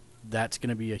 because that's going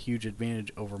to be a huge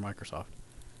advantage over Microsoft.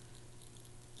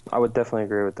 I would definitely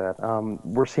agree with that.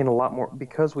 We're seeing a lot more,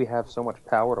 because we have so much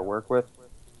power to work with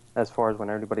as far as when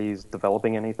everybody's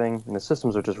developing anything, and the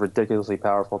systems are just ridiculously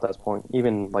powerful at this point,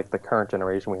 even like the current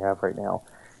generation we have right now.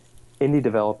 Indie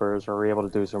developers are able to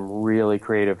do some really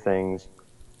creative things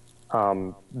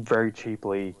very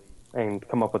cheaply and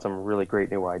come up with some really great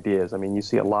new ideas. I mean, you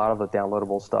see a lot of the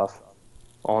downloadable stuff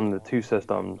on the two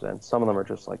systems, and some of them are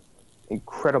just like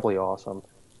incredibly awesome,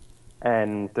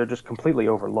 and they're just completely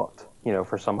overlooked,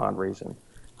 for some odd reason.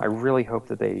 I really hope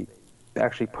that they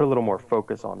actually put a little more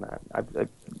focus on that.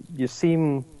 You're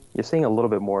seeing a little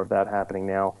bit more of that happening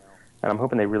now, and I'm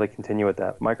hoping they really continue with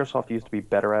that. Microsoft used to be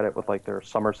better at it with like their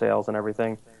summer sales and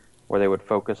everything, where they would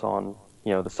focus on,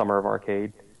 the summer of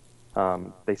arcade.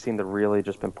 They seem to really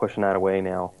just been pushing that away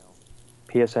now.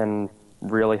 PSN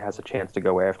really has a chance to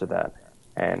go after that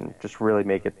and just really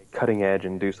make it cutting edge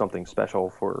and do something special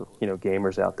for,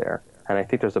 gamers out there. And I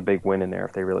think there's a big win in there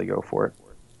if they really go for it.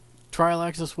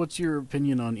 TrialAccess, what's your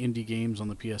opinion on indie games on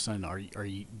the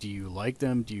PSN? Do you like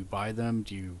them? Do you buy them?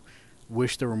 Do you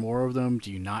wish there were more of them?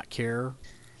 Do you not care?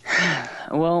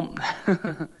 Well,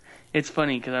 it's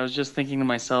funny because I was just thinking to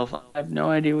myself, I have no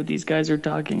idea what these guys are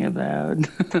talking about.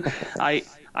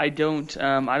 I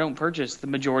don't purchase the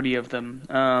majority of them.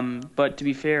 But to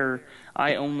be fair,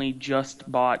 I only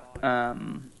just bought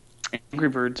Angry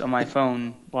Birds on my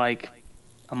phone like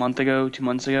a month ago, 2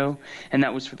 months ago, and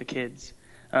that was for the kids.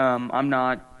 I'm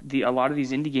not a lot of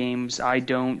these indie games. I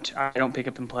don't pick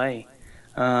up and play.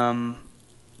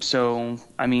 So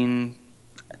I mean,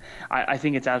 I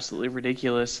think it's absolutely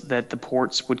ridiculous that the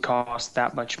ports would cost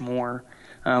that much more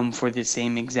for the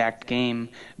same exact game.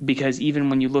 Because even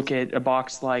when you look at a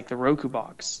box like the Roku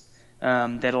box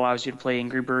that allows you to play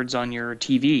Angry Birds on your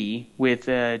TV with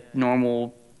a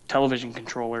normal television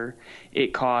controller,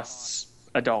 it costs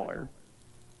 $1.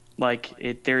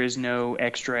 There is no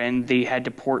extra, and they had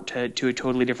to port to a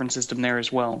totally different system there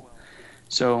as well.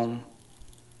 So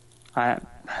I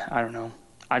don't know.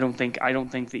 I don't think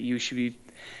that you should be.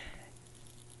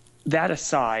 That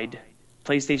aside,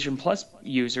 PlayStation Plus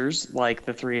users like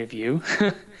the three of you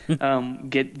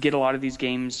get a lot of these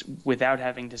games without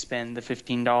having to spend the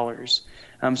 $15.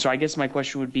 So I guess my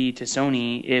question would be to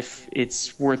Sony if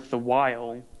it's worth the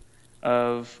while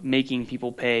of making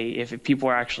people pay, if people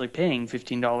are actually paying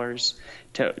 $15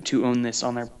 to own this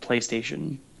on their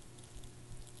PlayStation.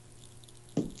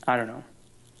 I don't know.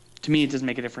 To me, it doesn't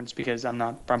make a difference because I'm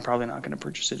probably not going to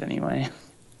purchase it anyway.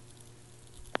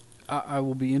 I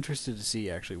will be interested to see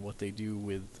actually what they do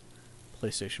with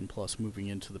PlayStation Plus moving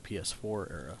into the PS4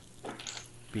 era,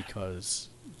 because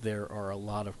there are a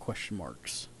lot of question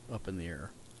marks up in the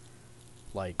air.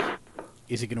 Like,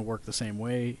 is it going to work the same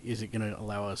way? Is it going to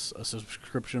allow us a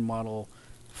subscription model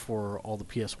for all the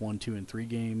PS1, 2, and 3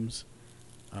 games?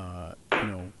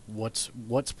 What's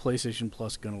PlayStation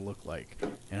Plus going to look like?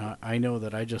 And I know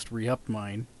that I just re-upped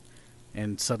mine,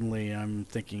 and suddenly I'm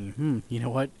thinking, you know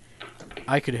what?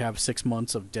 I could have 6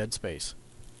 months of dead space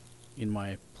in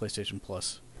my PlayStation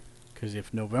Plus, because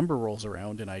if November rolls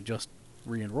around and I just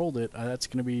re-enrolled it, that's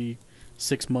going to be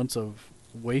 6 months of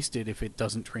wasted if it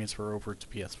doesn't transfer over to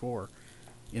PS4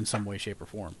 in some way, shape, or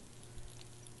form.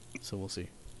 So we'll see.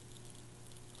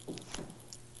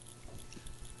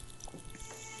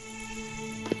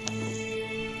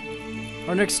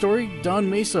 Our next story, Don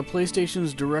Mesa,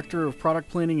 PlayStation's Director of Product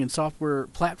Planning and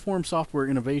Platform Software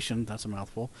Innovation, that's a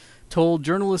mouthful, told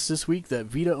journalists this week that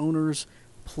Vita owners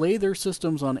play their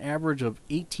systems on average of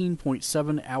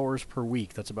 18.7 hours per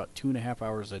week. That's about 2.5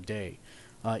 hours a day.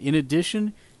 In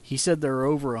addition, he said there are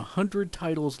over 100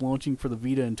 titles launching for the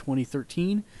Vita in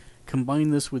 2013.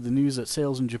 Combine this with the news that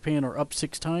sales in Japan are up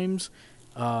 6 times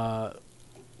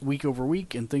week over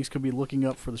week, and things could be looking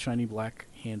up for the shiny black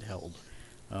handheld.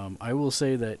 I will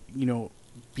say that,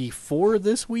 before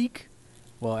this week,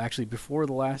 well, actually before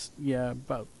the last,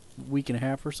 about week and a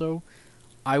half or so,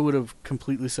 I would have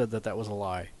completely said that was a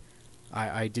lie.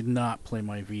 I did not play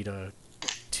my Vita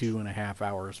 2.5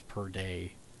 hours per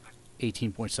day,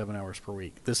 18.7 hours per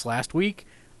week. This last week,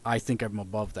 I think I'm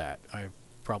above that. I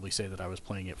probably say that I was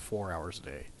playing it 4 hours a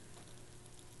day.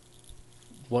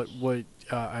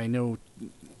 I know,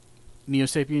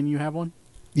 Neosapien, you have one?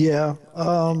 Yeah,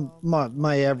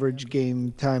 my average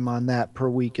game time on that per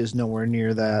week is nowhere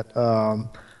near that.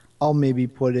 I'll maybe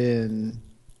put in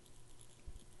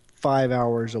 5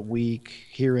 hours a week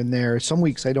here and there. Some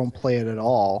weeks I don't play it at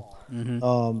all.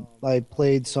 Mm-hmm. I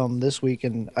played some this week,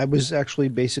 and I was actually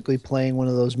basically playing one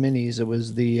of those minis. It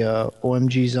was the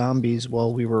OMG Zombies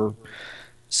while we were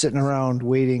sitting around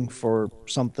waiting for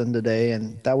something today,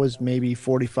 and that was maybe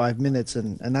 45 minutes,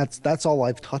 and that's all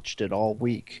I've touched it all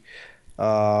week.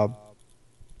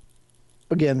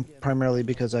 Again, primarily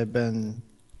because I've been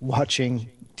watching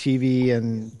TV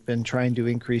and been trying to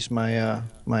increase my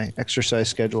my exercise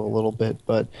schedule a little bit,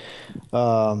 but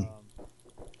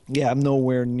yeah, I'm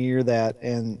nowhere near that,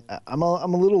 and I'm a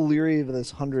little leery of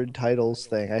this 100 titles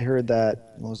thing. I heard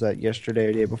that, what was that, yesterday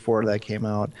or the day before that came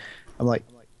out. I'm like,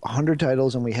 100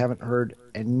 titles and we haven't heard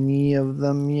any of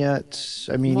them yet.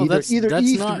 I mean, Well, either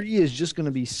that's E3 not... is just going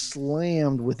to be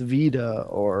slammed with Vita,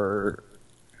 or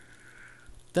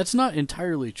That's not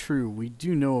entirely true. We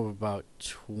do know of about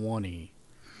 20.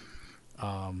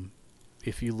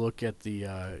 If you look at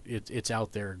the, it's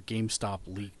out there. GameStop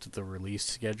leaked the release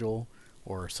schedule,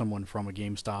 or someone from a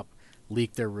GameStop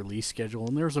leaked their release schedule,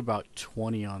 and there's about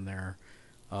 20 on there.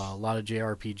 A lot of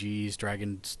JRPGs,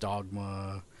 Dragon's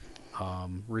Dogma,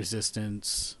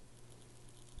 Resistance,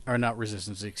 or not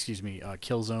Resistance, excuse me,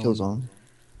 Killzone. Killzone.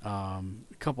 A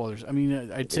couple others. I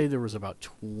mean, I'd say there was about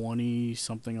 20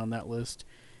 something on that list.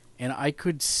 And I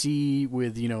could see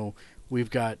with, we've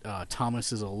got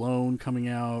Thomas is Alone coming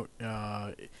out,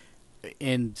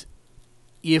 and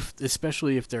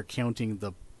especially if they're counting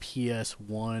the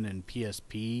PS1 and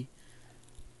PSP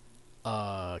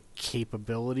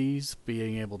capabilities,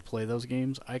 being able to play those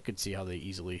games, I could see how they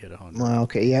easily hit 100. Well,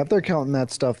 okay, yeah, if they're counting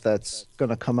that stuff that's going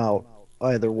to come out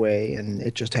either way, and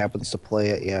it just happens to play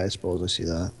it, yeah, I suppose I see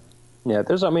that. Yeah,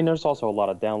 there's also a lot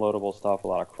of downloadable stuff, a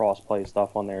lot of cross-play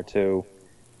stuff on there too.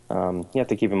 You have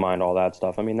to keep in mind all that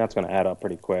stuff. I mean, that's going to add up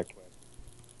pretty quick.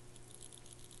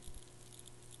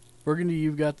 Burgundy,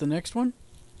 you've got the next one?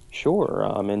 Sure.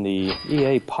 In the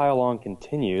EA pile-on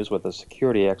continues with a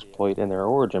security exploit in their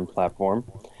Origin platform.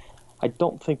 I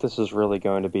don't think this is really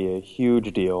going to be a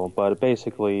huge deal, but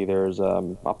basically there's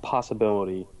a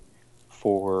possibility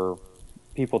for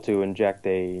people to inject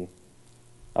a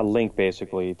link,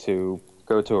 basically, to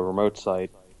go to a remote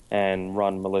site and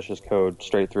run malicious code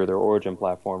straight through their Origin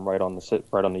platform right on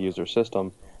the user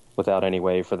system without any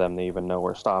way for them to even know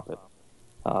or stop it.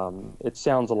 It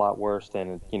sounds a lot worse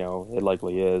than it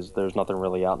likely is. There's nothing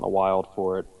really out in the wild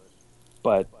for it,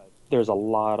 but there's a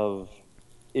lot of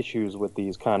issues with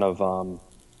these kind of,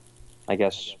 I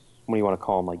guess, what do you want to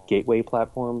call them, like gateway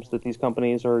platforms that these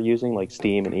companies are using, like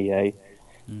Steam and EA.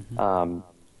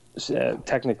 Mm-hmm.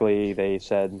 Technically, they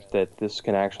said that this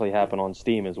can actually happen on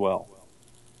Steam as well.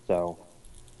 So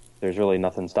there's really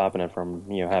nothing stopping it from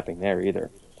happening there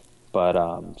either. But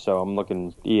so I'm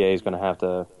looking, EA is going to have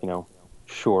to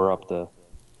shore up the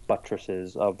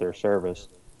buttresses of their service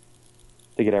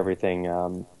to get everything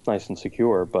nice and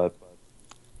secure. But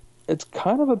it's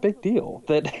kind of a big deal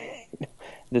that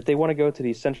that they want to go to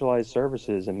these centralized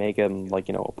services and make them like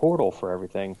a portal for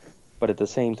everything. But at the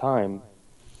same time,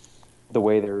 the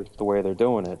way they're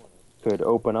doing it could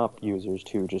open up users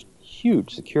to just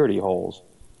huge security holes.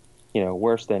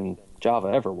 Worse than Java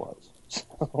ever was.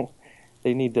 So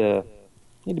they need to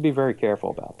be very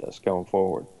careful about this going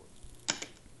forward.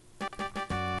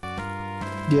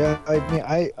 Yeah, I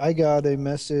mean, I got a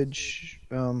message.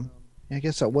 I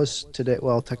guess that was today.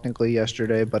 Well, technically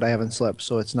yesterday, but I haven't slept,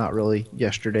 so it's not really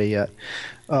yesterday yet.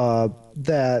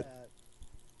 That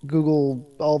Google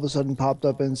all of a sudden popped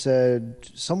up and said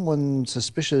someone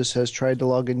suspicious has tried to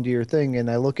log into your thing, and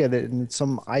I look at it and it's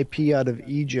some IP out of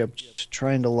Egypt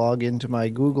trying to log into my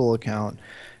Google account,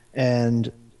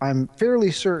 and I'm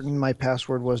fairly certain my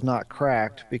password was not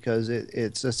cracked because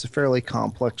it's a fairly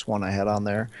complex one I had on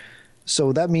there,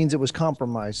 so that means it was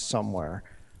compromised somewhere.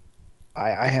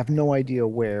 I have no idea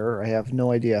where, I have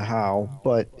no idea how,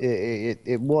 but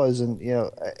it was, and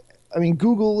I mean,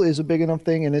 Google is a big enough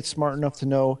thing, and it's smart enough to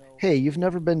know, hey, you've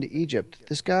never been to Egypt.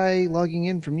 This guy logging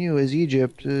in from you as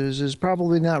Egypt is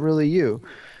probably not really you.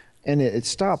 and it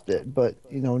stopped it. But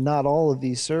not all of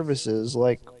these services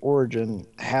like Origin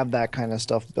have that kind of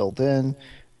stuff built in,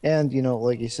 and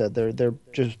like you said, they're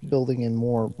just building in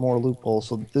more loopholes.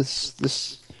 So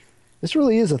this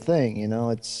really is a thing.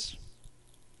 It's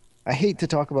I hate to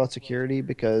talk about security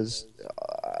because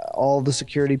all the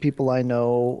security people I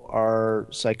know are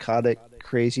psychotic,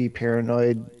 crazy,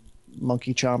 paranoid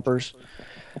monkey chompers.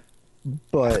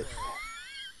 But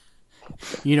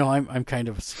I'm kind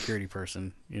of a security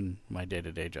person in my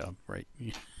day-to-day job, right?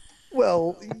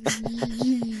 well,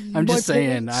 I'm just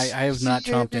saying, I have not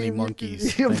chomped any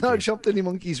monkeys. You have not chomped any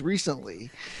monkeys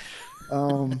recently.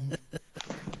 No,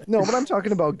 but I'm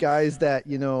talking about guys that,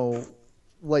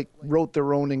 like wrote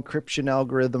their own encryption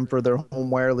algorithm for their home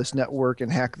wireless network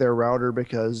and hack their router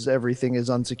because everything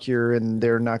is unsecure and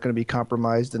they're not going to be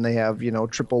compromised, and they have,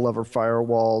 triple level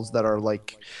firewalls that are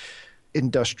like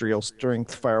industrial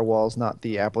strength firewalls, not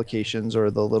the applications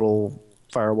or the little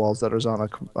firewalls that is on a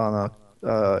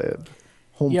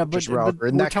home router. But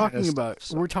and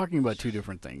we're talking about two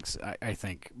different things, I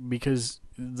think, because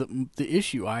the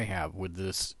issue I have with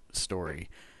this story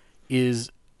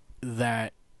is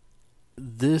that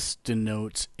this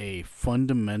denotes a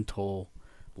fundamental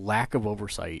lack of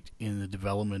oversight in the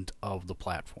development of the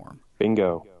platform.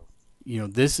 Bingo.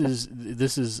 This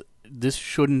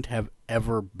shouldn't have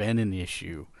ever been an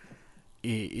issue.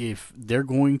 If they're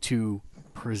going to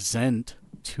present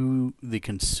to the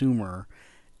consumer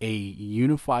a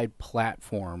unified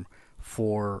platform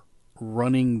for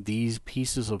running these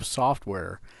pieces of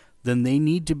software, then they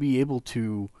need to be able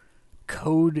to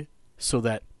code so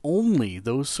that only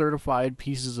those certified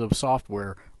pieces of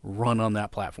software run on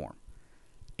that platform.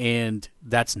 And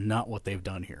that's not what they've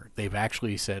done here. They've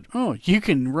actually said, oh, you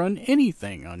can run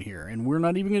anything on here, and we're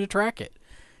not even going to track it.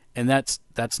 And that's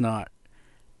not...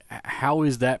 How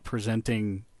is that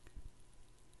presenting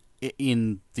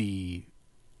in the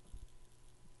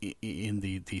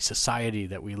society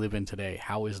that we live in today?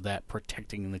 How is that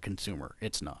protecting the consumer?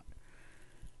 It's not.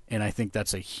 And I think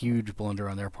that's a huge blunder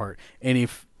on their part. And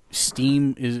if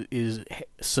Steam is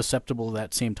susceptible to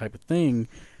that same type of thing,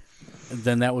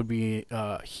 then that would be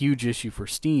a huge issue for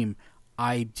Steam.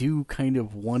 I do kind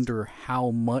of wonder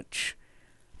how much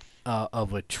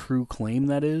of a true claim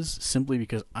that is, simply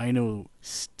because I know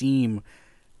Steam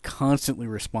constantly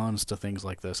responds to things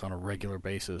like this on a regular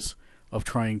basis of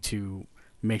trying to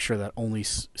make sure that only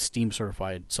Steam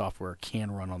certified software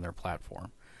can run on their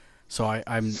platform. So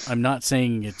I'm not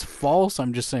saying it's false.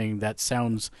 I'm just saying that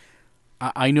sounds...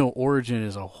 I know Origin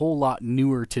is a whole lot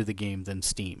newer to the game than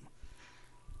Steam.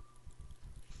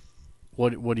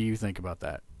 What do you think about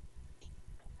that?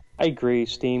 I agree.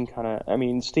 Steam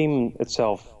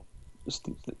itself,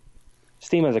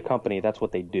 Steam as a company, that's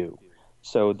what they do.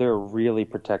 So they're really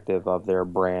protective of their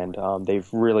brand. They've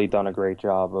really done a great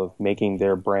job of making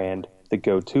their brand the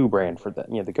go-to brand for that,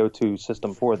 the go-to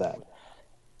system for that.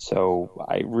 So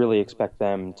I really expect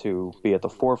them to be at the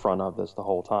forefront of this the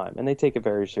whole time. And they take it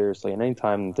very seriously. And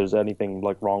anytime there's anything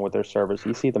like wrong with their service,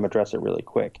 you see them address it really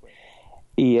quick.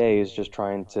 EA is just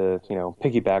trying to,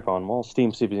 piggyback on, well,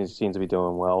 Steam seems to be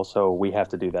doing well, so we have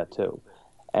to do that too.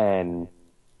 And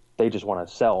they just want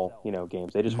to sell,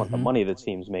 games. They just want the money that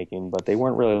Steam's making, but they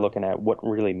weren't really looking at what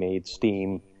really made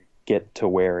Steam get to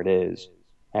where it is,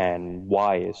 and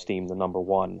why is Steam the number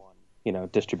one,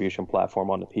 distribution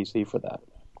platform on the PC for that.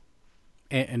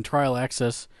 And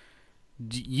TrialAccess,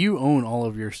 you own all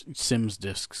of your Sims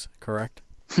discs, correct?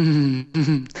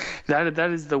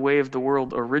 That is the way of the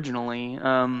world originally.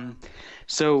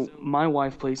 So my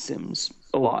wife plays Sims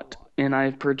a lot, and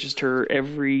I've purchased her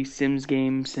every Sims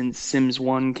game since Sims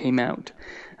 1 came out.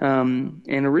 And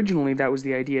originally that was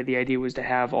the idea. The idea was to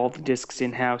have all the discs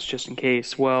in-house just in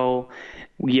case. Well,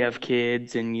 we have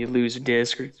kids and you lose a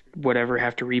disc or whatever,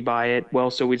 have to rebuy it.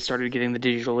 Well, so we started getting the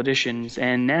digital editions,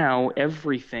 and now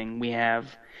everything we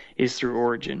have is through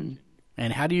Origin.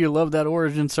 And how do you love that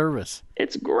Origin service?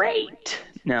 It's great.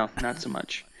 No, not so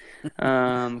much.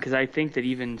 Because I think that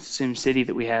even SimCity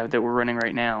that we're running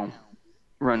right now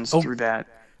runs through that.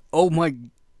 Oh my!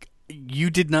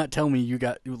 You did not tell me you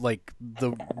got like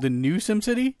the new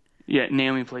SimCity? Yeah,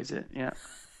 Naomi plays it. Yeah.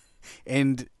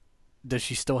 And does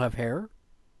she still have hair?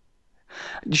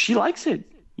 She likes it.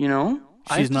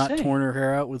 She's not torn her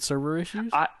hair out with server issues.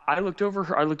 I looked over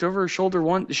her shoulder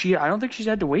once. I don't think she's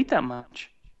had to wait that much.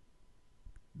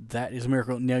 That is a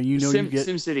miracle. Now you get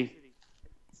SimCity.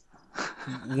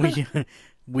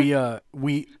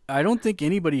 we I don't think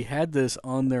anybody had this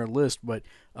on their list, but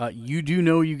you do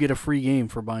know you get a free game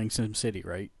for buying SimCity,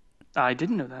 right? I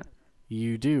didn't know that.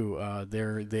 You do.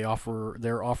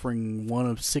 They're offering one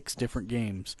of 6 different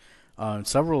games.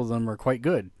 Several of them are quite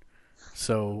good.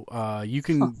 So you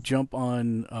can jump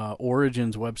on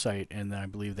Origin's website, and I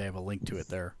believe they have a link to it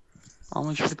there. I'll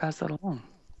make sure to pass that along.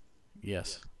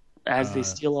 Yes. As they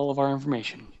steal all of our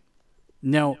information.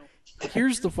 Now,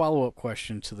 here's the follow-up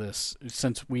question to this,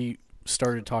 since we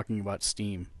started talking about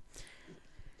Steam.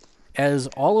 As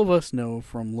all of us know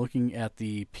from looking at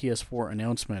the PS4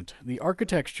 announcement, the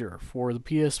architecture for the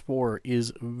PS4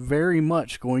 is very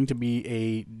much going to be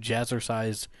a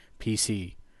jazzercise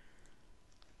PC.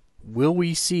 Will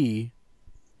we see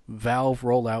Valve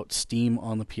roll out Steam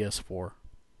on the PS4?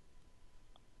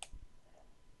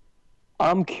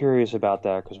 I'm curious about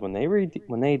that because when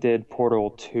they did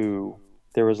Portal 2,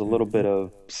 there was a little bit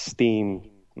of Steam,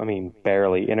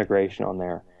 barely integration on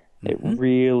there. It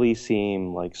really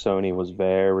seemed like Sony was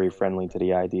very friendly to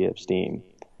the idea of Steam.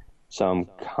 So I'm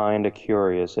kind of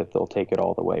curious if they'll take it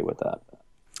all the way with that.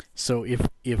 So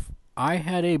if I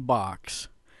had a box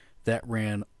that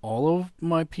ran all of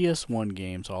my PS1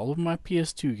 games, all of my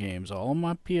PS2 games, all of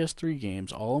my PS3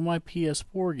 games, all of my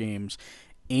PS4 games,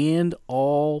 and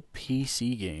all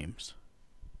PC games.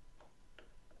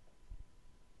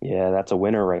 Yeah, that's a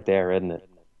winner right there, isn't it?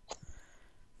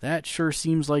 That sure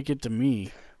seems like it to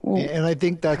me. Well, and I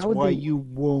think that's why you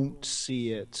won't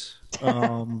see it.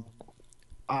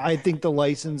 I think the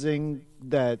licensing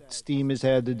that Steam has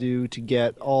had to do to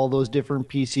get all those different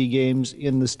PC games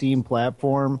in the Steam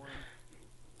platform,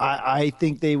 I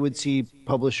think they would see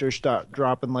publishers start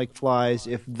dropping like flies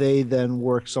if they then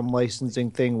work some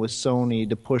licensing thing with Sony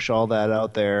to push all that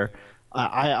out there.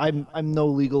 I'm no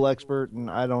legal expert, and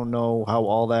I don't know how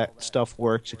all that stuff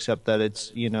works, except that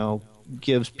it's,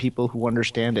 gives people who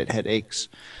understand it headaches.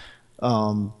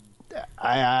 I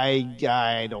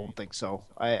don't think so.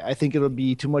 I think it'll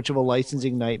be too much of a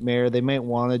licensing nightmare. They might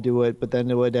want to do it, but then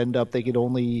it would end up they could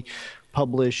only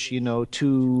publish,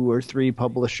 2 or 3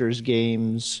 publishers'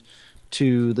 games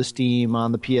to the Steam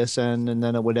on the PSN, and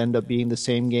then it would end up being the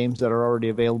same games that are already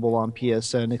available on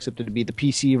PSN, except it'd be the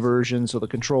PC version, so the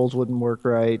controls wouldn't work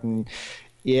right. And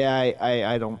yeah,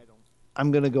 I don't.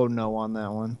 I'm gonna go no on that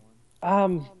one.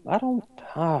 I don't.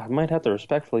 I might have to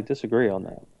respectfully disagree on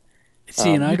that.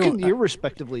 See, and I you don't. can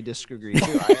irrespectively disagree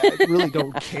too. I really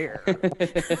don't care.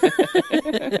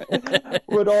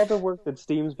 With all the work that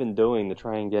Steam's been doing to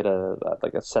try and get a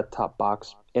set-top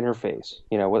box interface,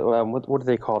 what do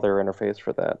they call their interface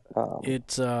for that?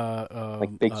 It's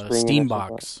like big screen Steam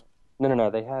Box. No.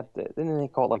 Didn't they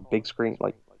call it like big screen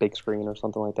or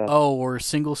something like that? Oh, or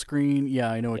single screen.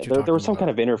 Yeah, I know what you're talking about. There was some kind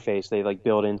of interface they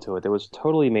built into it. It was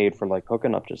totally made for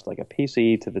hooking up just like a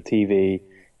PC to the TV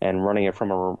and running it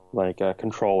from a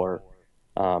controller.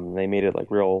 They made it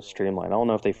real streamlined. I don't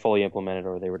know if they fully implemented it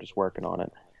or they were just working on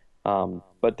it.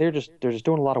 But they're just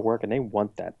doing a lot of work, and they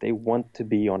want that. They want to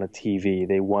be on a TV.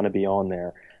 They want to be on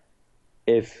there.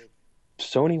 If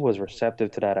Sony was receptive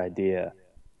to that idea,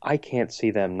 I can't see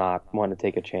them not want to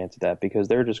take a chance at that because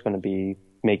they're just going to be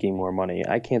making more money.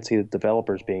 I can't see the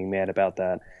developers being mad about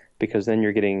that because then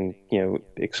you're getting,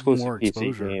 exclusive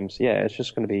PC games. Yeah, it's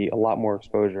just going to be a lot more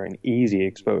exposure and easy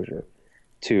exposure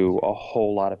to a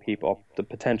whole lot of people, the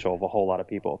potential of a whole lot of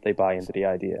people if they buy into the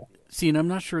idea. See, and I'm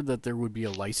not sure that there would be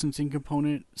a licensing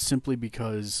component simply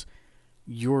because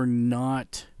you're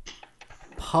not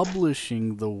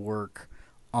publishing the work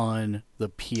on the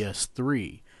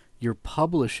PS3. You're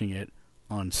publishing it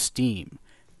on Steam.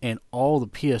 And all the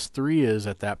PS3 is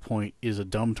at that point is a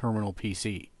dumb terminal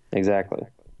PC. Exactly.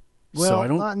 Well, so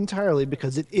not entirely,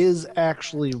 because it is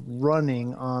actually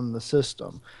running on the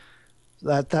system.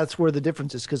 That's where the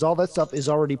difference is, because all that stuff is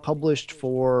already published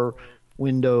for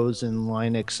Windows and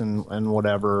Linux and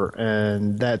whatever,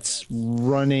 and that's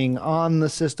running on the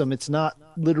system. It's not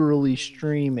literally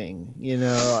streaming.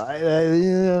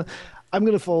 I'm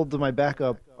going to fold to my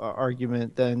backup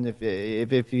argument then,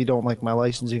 if you don't like my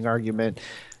licensing argument.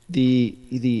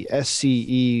 The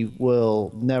SCE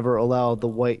will never allow the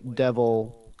White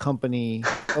Devil company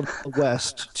of the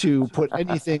West to put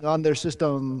anything on their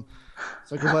system.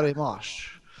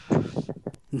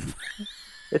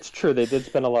 It's true. They did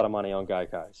spend a lot of money on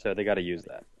Gaikai, so they got to use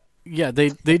that. Yeah, they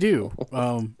do.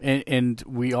 And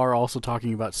we are also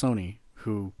talking about Sony,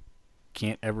 who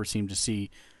can't ever seem to see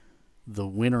the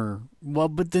winner. Well,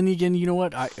 but then again, you know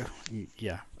what?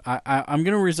 I'm going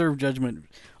to reserve judgment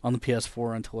on the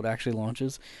PS4 until it actually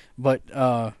launches. But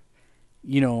I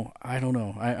don't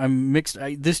know. I'm mixed.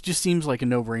 This just seems like a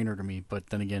no-brainer to me. But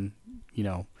then again,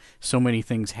 so many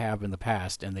things have in the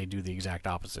past, and they do the exact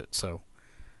opposite. So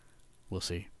we'll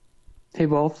see. Hey,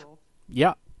 both.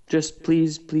 Yeah. Just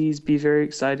please be very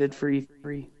excited for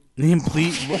E3.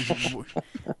 Please.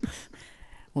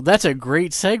 Well, that's a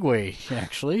great segue,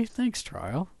 actually. Thanks,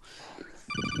 Trial.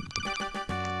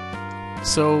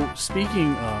 So,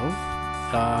 speaking of,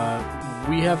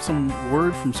 we have some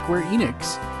word from Square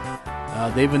Enix.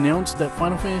 They've announced that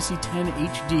Final Fantasy X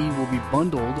HD will be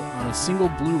bundled on a single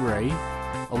Blu-ray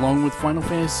along with Final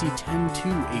Fantasy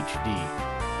X-2 HD.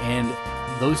 And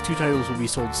those two titles will be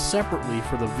sold separately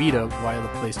for the Vita via the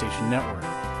PlayStation Network.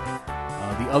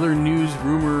 The other news,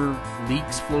 rumor,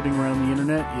 leaks floating around the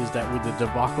internet is that with the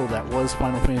debacle that was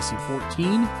Final Fantasy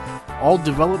XIV, all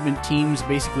development teams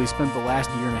basically spent the last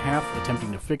year and a half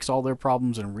attempting to fix all their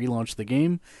problems and relaunch the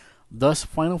game. Thus,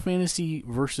 Final Fantasy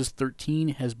Versus 13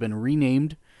 has been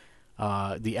renamed.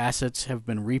 The assets have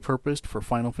been repurposed for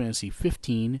Final Fantasy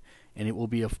 15, and it will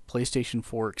be a PlayStation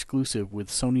 4 exclusive with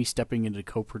Sony stepping in to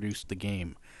co-produce the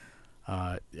game.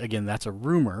 Again, that's a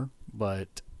rumor,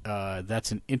 but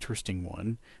that's an interesting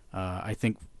one. I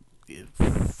think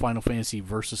Final Fantasy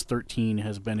Versus 13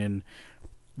 has been in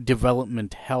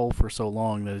development hell for so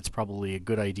long that it's probably a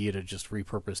good idea to just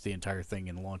repurpose the entire thing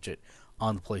and launch it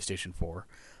on the PlayStation 4.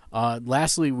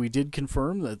 Lastly, we did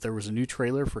confirm that there was a new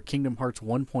trailer for Kingdom Hearts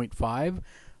 1.5.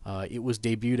 It was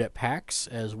debuted at PAX,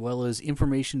 as well as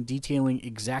information detailing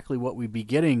exactly what we'd be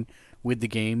getting with the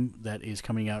game that is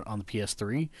coming out on the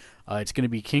PS3. It's going to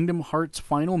be Kingdom Hearts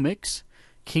Final Mix,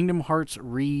 Kingdom Hearts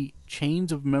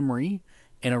Chains of Memory,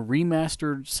 and a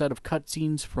remastered set of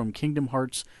cutscenes from Kingdom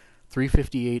Hearts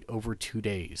 358 over 2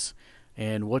 days.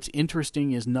 And what's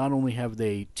interesting is not only have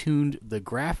they tuned the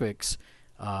graphics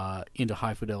into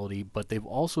high fidelity, but they've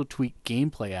also tweaked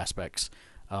gameplay aspects,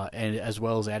 and as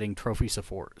well as adding trophy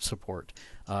support.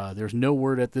 There's no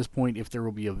word at this point if there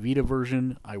will be a Vita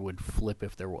version. I would flip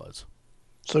if there was.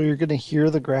 So you're going to hear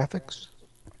the graphics?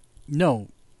 No.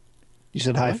 You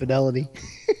said high fidelity.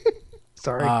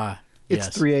 Sorry. It's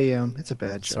yes. 3 a.m. It's a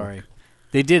bad show. Sorry.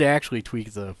 They did actually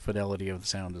tweak the fidelity of the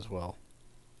sound as well.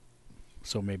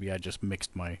 So maybe I just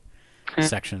mixed my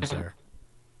sections there.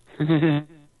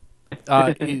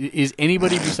 Is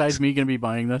anybody besides me going to be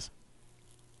buying this?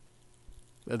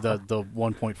 The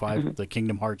 1.5, the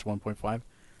Kingdom Hearts 1.5?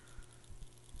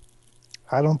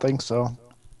 I don't think so.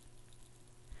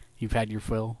 You've had your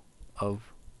fill of...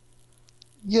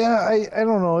 Yeah, I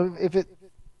don't know if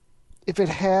it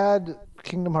had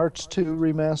Kingdom Hearts 2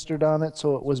 remastered on it,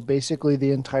 so it was basically the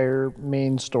entire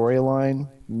main storyline,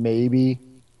 maybe.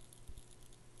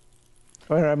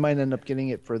 Or I might end up getting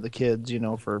it for the kids,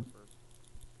 for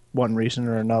one reason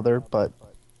or another, but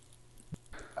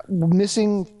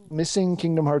missing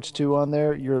Kingdom Hearts 2 on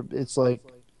there, it's like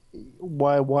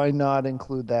why not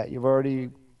include that? You've already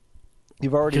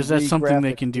because that's something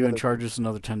they can do and together. charge us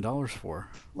another $10 for.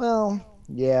 Well,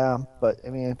 yeah, but I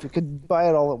mean, if you could buy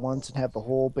it all at once and have the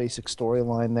whole basic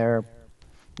storyline there,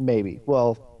 maybe.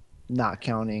 Well, not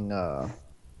counting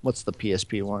what's the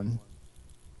PSP one?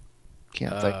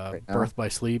 Can't think right now. Birth by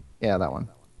Sleep. Yeah, that one.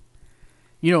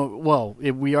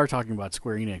 If we are talking about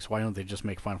Square Enix, why don't they just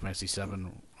make Final Fantasy VII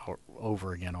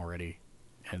over again already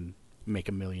and make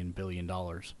 $1 billion?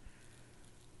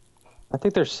 I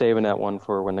think they're saving that one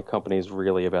for when the company's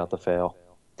really about to fail.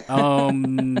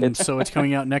 So it's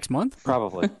coming out next month?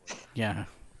 Probably. Yeah.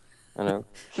 I know.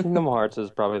 Kingdom Hearts is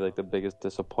probably like the biggest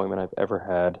disappointment I've ever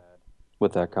had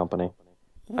with that company.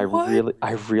 What?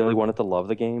 I really wanted to love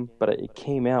the game, but it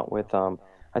came out with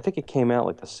I think it came out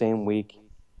like the same week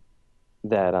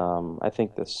that I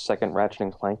think the second Ratchet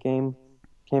and Clank game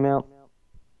came out.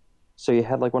 So you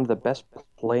had like one of the best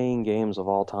playing games of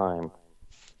all time.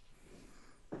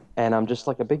 And I'm just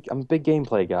like I'm a big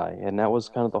gameplay guy, and that was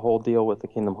kind of the whole deal with the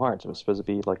Kingdom Hearts. It was supposed to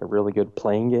be like a really good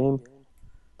playing game,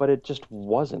 but it just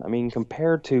wasn't. I mean,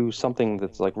 compared to something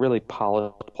that's like really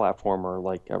polished platformer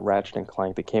like a Ratchet and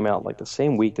Clank that came out like the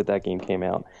same week that game came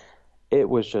out, it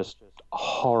was just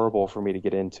horrible for me to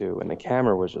get into, and the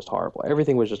camera was just horrible.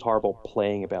 Everything was just horrible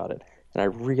playing about it, and I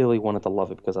really wanted to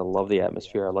love it because I love the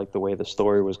atmosphere. I liked the way the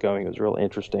story was going. It was real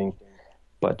interesting.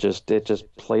 But it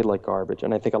just played like garbage.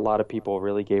 And I think a lot of people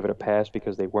really gave it a pass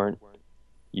because they weren't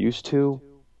used to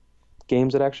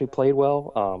games that actually played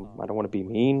well. I don't want to be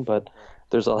mean, but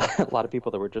there's a lot of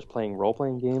people that were just playing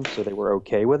role-playing games, so they were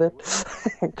okay with it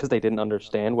because they didn't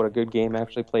understand what a good game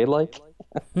actually played like.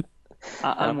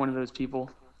 I'm one of those people.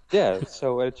 Yeah,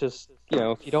 so it's just,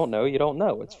 if you don't know, you don't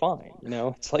know. It's fine.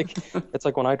 It's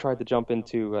like when I tried to jump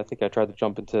into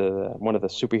one of the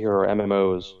superhero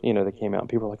MMOs, that came out, and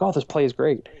people were like, "Oh, this play is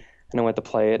great." And I went to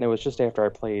play it, and it was just after I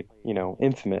played,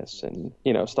 Infamous and,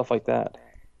 stuff like that.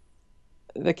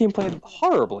 That game played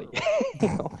horribly,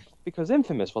 because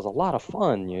Infamous was a lot of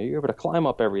fun. You're able to climb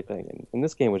up everything, and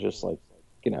this game was just like,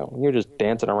 you're just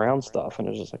dancing around stuff, and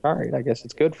it's just like, all right, I guess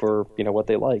it's good for, what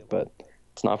they like, but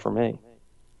it's not for me.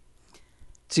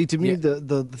 See, to me,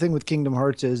 the thing with Kingdom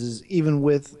Hearts is even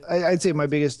with, I'd say my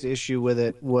biggest issue with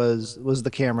it was the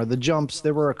camera. The jumps,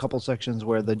 there were a couple sections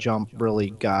where the jump really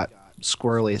got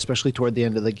squirrely, especially toward the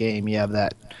end of the game. You have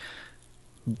that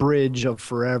bridge of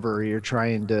forever you're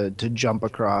trying to jump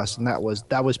across, and that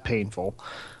was painful.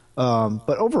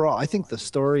 But overall, I think the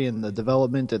story and the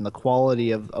development and the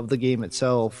quality of the game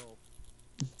itself,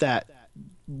 that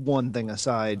one thing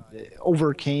aside,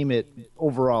 overcame it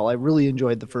overall. I really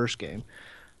enjoyed the first game.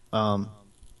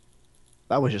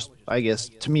 That was just, I guess,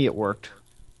 to me it worked.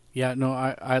 Yeah, no,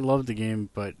 I love the game,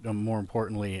 but more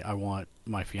importantly, I want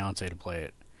my fiance to play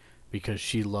it because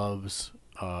she loves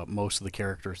most of the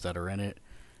characters that are in it,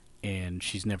 and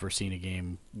she's never seen a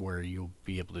game where you'll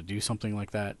be able to do something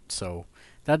like that. So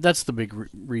that's the big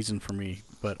reason for me.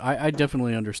 But I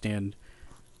definitely understand.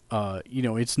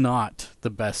 It's not the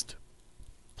best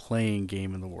playing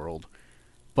game in the world,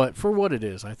 but for what it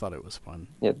is, I thought it was fun.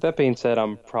 Yeah, that being said,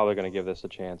 I'm probably going to give this a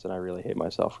chance, and I really hate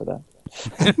myself for that.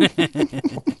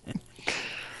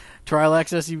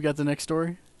 TrialAccess, you've got the next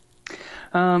story?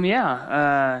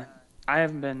 I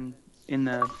haven't been in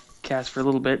the cast for a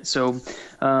little bit. So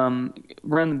around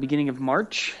the beginning of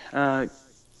March,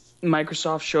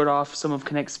 Microsoft showed off some of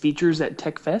Kinect's features at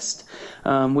TechFest,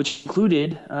 which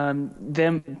included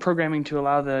them programming to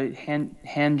allow the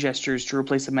hand gestures to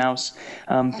replace the mouse,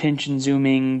 pinch and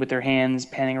zooming with their hands,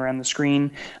 panning around the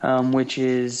screen, which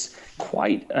is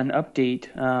quite an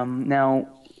update. Now,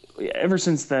 ever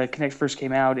since the Kinect first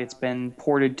came out, it's been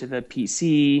ported to the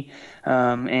PC,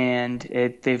 and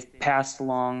they've passed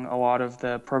along a lot of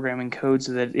the programming code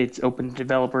so that it's open to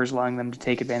developers, allowing them to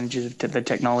take advantage of the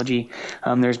technology.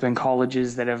 There's been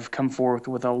colleges that have come forth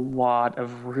with a lot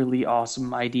of really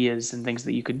awesome ideas and things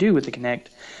that you could do with the Kinect.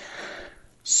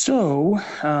 So,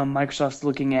 Microsoft's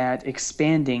looking at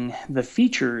expanding the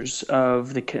features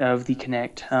of the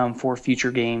Kinect for future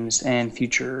games and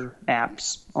future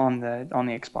apps on the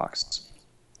Xbox.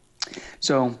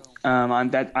 So,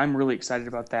 I'm really excited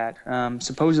about that.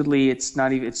 Supposedly, it's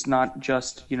not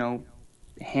just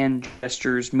hand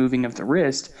gestures, moving of the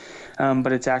wrist,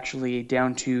 but it's actually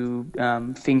down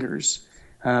to fingers,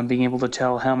 being able to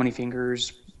tell how many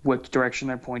fingers, what direction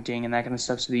they're pointing, and that kind of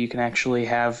stuff, so that you can actually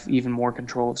have even more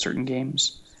control of certain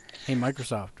games. Hey,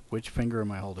 Microsoft, which finger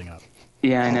am I holding up?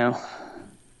 Yeah, I know.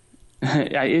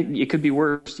 It could be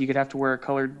worse. You could have to wear a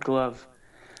colored glove.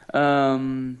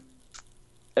 The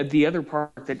other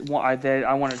part that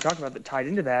I want to talk about that tied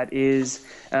into that is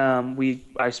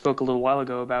I spoke a little while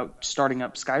ago about starting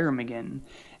up Skyrim again,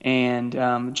 and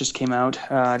it just came out.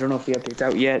 I don't know if the update's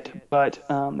out yet, but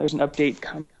there's an update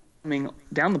coming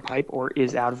down the pipe, or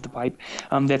is out of the pipe,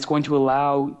 that's going to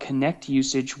allow Kinect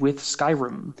usage with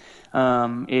Skyrim.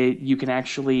 You can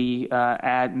actually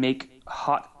make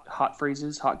hot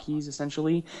phrases, hotkeys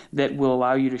essentially, that will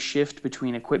allow you to shift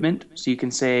between equipment. So you can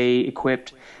say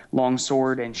equipped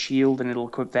longsword and shield, and it'll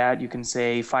equip that. You can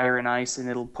say fire and ice, and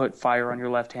it'll put fire on your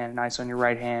left hand and ice on your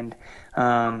right hand.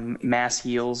 Mass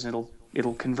heals, and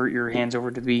it'll convert your hands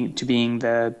over to being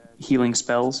the healing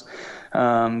spells.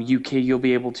 You'll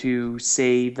be able to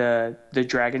say the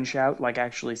dragon shout, like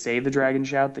actually say the dragon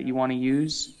shout that you want to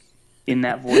use in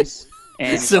that voice,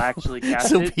 and actually cast it.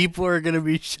 So people are going to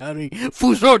be shouting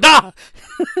 "Fusoda!"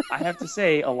 I have to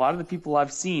say, a lot of the people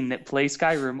I've seen that play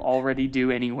Skyrim already do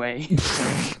anyway.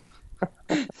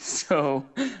 So,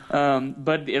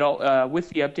 but with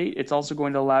the update, it's also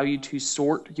going to allow you to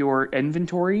sort your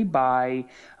inventory by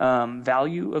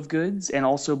value of goods and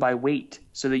also by weight,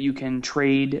 so that you can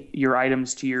trade your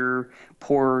items to your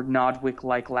poor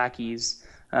Nodwick-like lackeys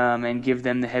and give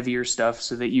them the heavier stuff,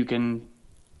 so that you can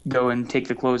go and take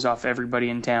the clothes off everybody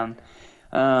in town,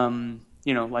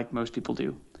 like most people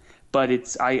do. But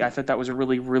I thought that was a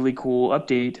really, really cool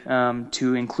update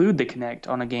to include the Kinect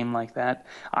on a game like that.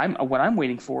 What I'm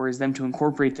waiting for is them to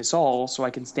incorporate this all, so I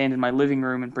can stand in my living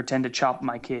room and pretend to chop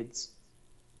my kids.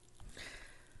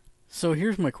 So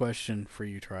here's my question for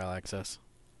you, TrialAccess.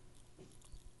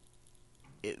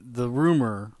 The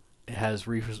rumor has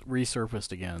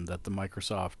resurfaced again that the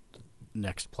Microsoft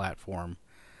next platform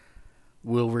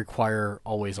will require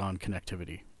always-on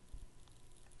connectivity.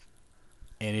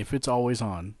 And if it's always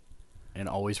on, and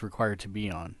always required to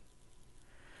be on,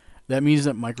 that means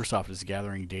that Microsoft is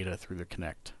gathering data through the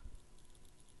Kinect.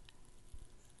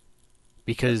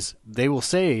 Because they will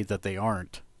say that they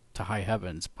aren't, to high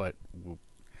heavens, but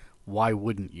why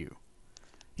wouldn't you?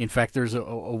 In fact, there's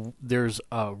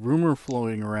a rumor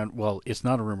flowing around. Well, it's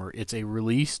not a rumor. It's a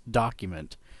released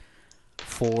document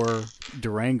for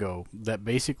Durango that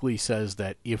basically says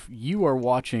that if you are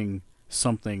watching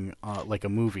something like a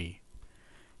movie,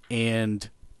 and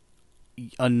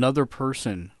another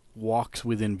person walks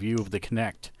within view of the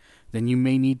Kinect, then you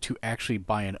may need to actually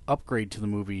buy an upgrade to the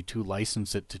movie to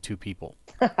license it to 2 people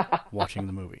watching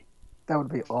the movie. That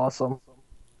would be awesome.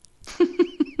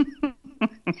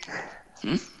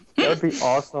 That would be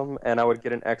awesome, and I would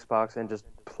get an Xbox and just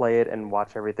play it and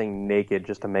watch everything naked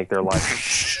just to make their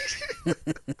life.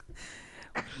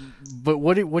 But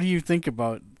what do you think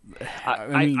about?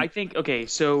 I think, okay,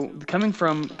 so coming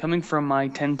from my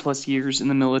 10+ years in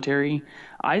the military,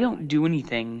 I don't do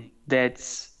anything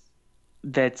that's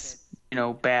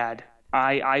bad.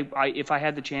 I if I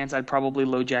had the chance, I'd probably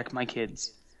LoJack my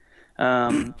kids.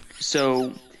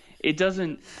 So it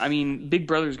doesn't. I mean, Big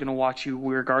Brother's going to watch you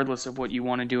regardless of what you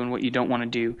want to do and what you don't want to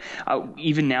do.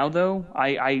 Even now, though,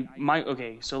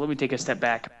 okay. So let me take a step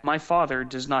back. My father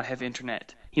does not have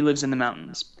internet. He lives in the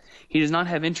mountains. He does not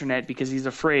have internet because he's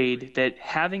afraid that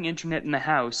having internet in the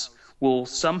house will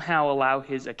somehow allow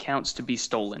his accounts to be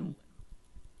stolen.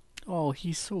 Oh,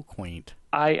 he's so quaint.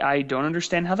 I don't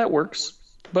understand how that works,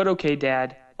 but okay,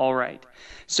 Dad, all right.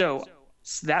 So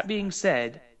that being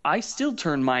said, I still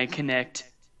turn my Kinect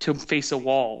to face a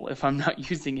wall if I'm not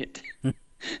using it.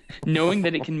 Knowing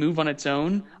that it can move on its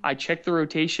own, I check the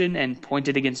rotation and point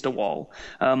it against a wall.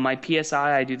 My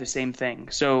PSI, I do the same thing.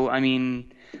 So, I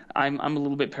mean, I'm a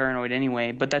little bit paranoid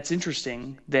anyway, but that's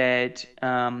interesting that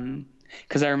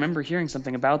because I remember hearing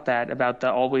something about that, about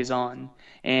the always on,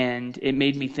 and it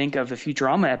made me think of the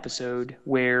Futurama episode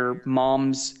where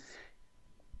mom's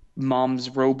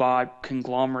robot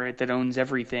conglomerate that owns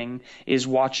everything is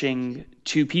watching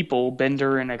 2 people,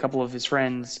 Bender and a couple of his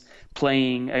friends,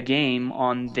 playing a game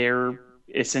on their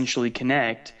essentially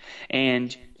Kinect,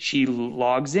 and she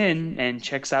logs in and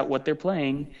checks out what they're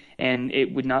playing, and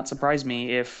it would not surprise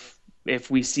me if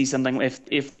we see something,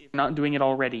 if not doing it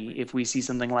already, if we see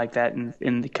something like that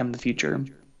in the future.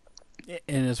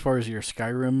 And as far as your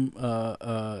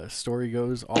Skyrim story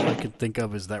goes, all I could think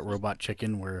of is that Robot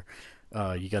Chicken where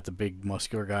you got the big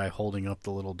muscular guy holding up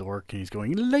the little dork and he's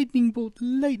going, lightning bolt,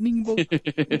 lightning bolt,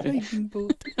 lightning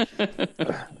bolt.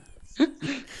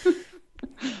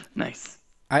 Nice.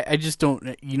 I just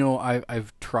don't,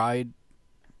 I've tried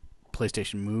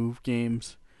PlayStation Move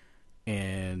games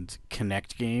and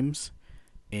Kinect games,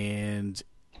 and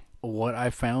what I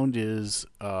found is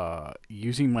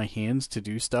using my hands to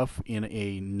do stuff in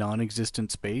a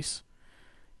non-existent space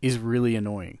is really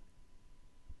annoying,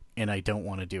 and I don't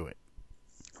want to do it.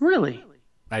 Really?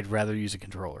 I'd rather use a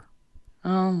controller.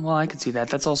 Well, I can see that.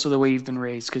 That's also the way you've been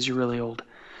raised because you're really old.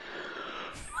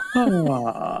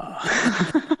 Well,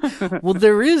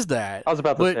 there is that. I was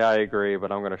about to say I agree, but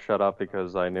I'm going to shut up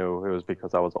because I knew it was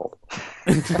because I was old.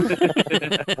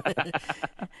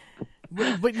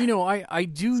 But I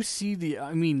do see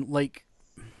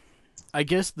I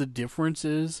guess the difference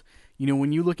is,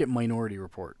 when you look at Minority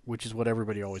Report, which is what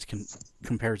everybody always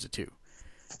compares it to,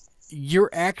 you're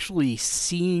actually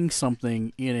seeing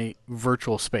something in a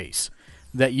virtual space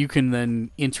that you can then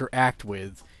interact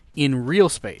with in real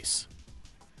space.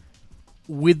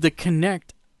 With the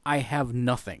Kinect, I have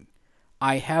nothing.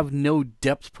 I have no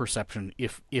depth perception,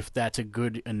 if that's a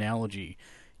good analogy.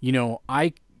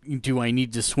 I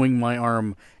need to swing my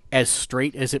arm as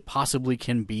straight as it possibly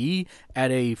can be at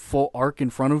a full arc in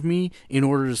front of me in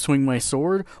order to swing my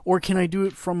sword? Or can I do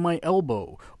it from my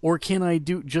elbow? Or can I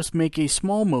just make a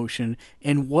small motion,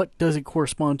 and what does it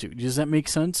correspond to? Does that make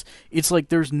sense? It's like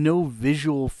there's no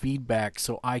visual feedback,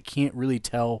 so I can't really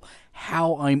tell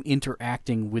how I'm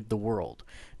interacting with the world.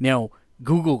 Now,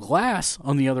 Google Glass,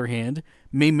 on the other hand,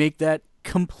 may make that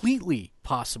completely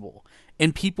possible,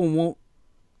 and people won't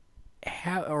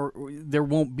there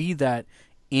won't be that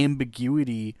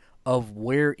ambiguity of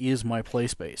where is my play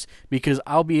space, because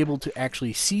I'll be able to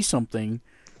actually see something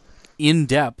in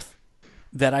depth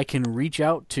that I can reach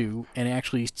out to and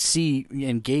actually see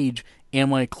and gauge,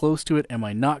 am I close to it, am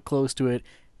I not close to it,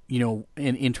 and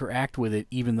interact with it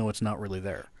even though it's not really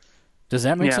there. Does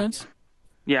that make sense?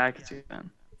 Yeah, I can see that.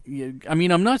 Yeah, I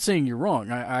mean, I'm not saying you're wrong.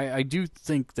 I do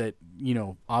think that,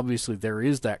 obviously there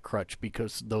is that crutch,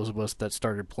 because those of us that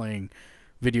started playing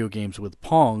video games with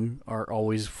Pong are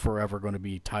always forever going to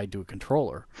be tied to a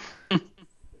controller.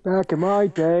 Back in my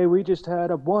day, we just had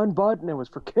one button. It was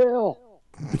for kill.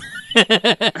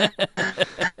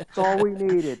 That's all we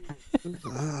needed.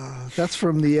 That's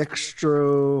from the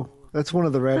extra. That's one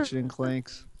of the Ratchet and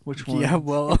Clanks. Which one? Yeah,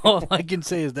 well, all I can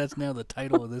say is that's now the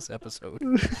title of this episode.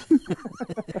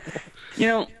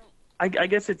 I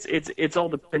guess it's all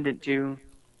dependent too.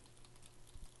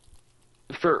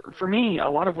 For me, a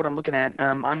lot of what I'm looking at,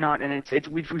 I'm not, and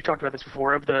we've talked about this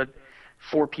before. Of the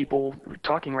 4 people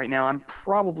talking right now, I'm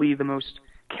probably the most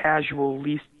casual,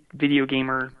 least video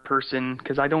gamer person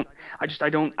because I don't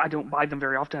buy them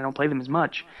very often. I don't play them as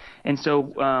much. And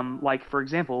so, like for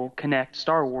example, Kinect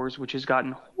Star Wars, which has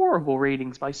gotten horrible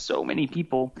ratings by so many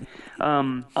people.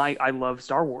 I love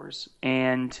Star Wars,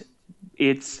 and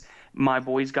my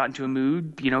boys got into a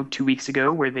mood, 2 weeks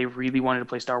ago where they really wanted to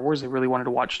play Star Wars. They really wanted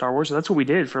to watch Star Wars. So that's what we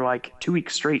did for like 2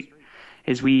 weeks straight.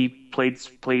 Is we played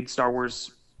Star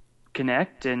Wars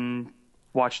Kinect and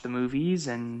watched the movies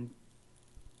and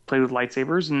played with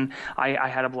lightsabers, and I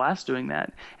had a blast doing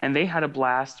that, and they had a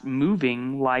blast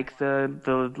moving like the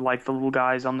little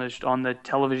guys on the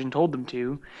television told them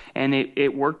to, and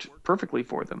it worked perfectly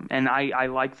for them, and I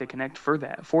like the Kinect for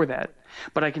that.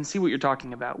 But I can see what you're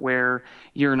talking about, where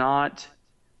you're not.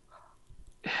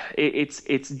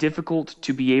 It's difficult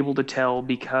to be able to tell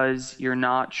because you're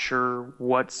not sure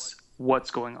what's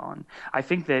going on. I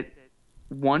think that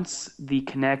once the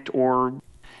Kinect or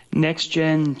next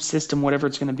gen system, whatever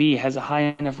it's going to be, has a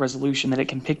high enough resolution that it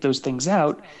can pick those things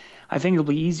out, I think it'll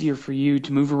be easier for you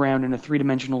to move around in a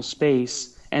three-dimensional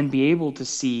space and be able to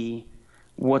see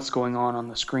what's going on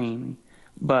the screen.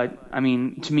 But I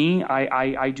mean, to me,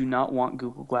 I do not want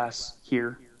Google Glass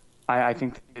here. I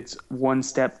think it's one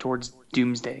step towards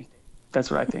doomsday. That's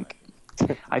what I think.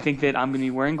 I think that I'm going to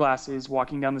be wearing glasses,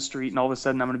 walking down the street, and all of a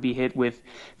sudden I'm going to be hit with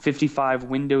 55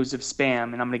 windows of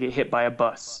spam, and I'm going to get hit by a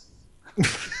bus.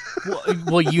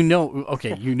 Well,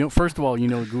 first of all,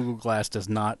 Google Glass does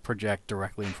not project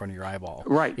directly in front of your eyeball.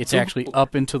 Right. It's actually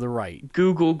up and to the right.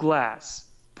 Google Glass,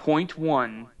 point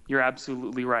 1, you're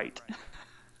absolutely right.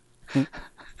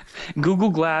 Google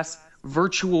Glass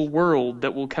virtual world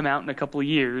that will come out in a couple of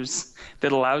years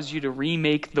that allows you to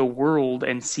remake the world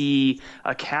and see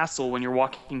a castle when you're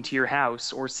walking to your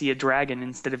house, or see a dragon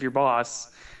instead of your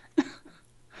boss.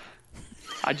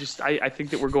 I think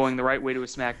that we're going the right way to a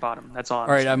smack bottom. That's all. All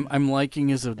right, I'm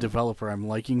liking, as a developer, I'm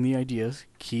liking the ideas.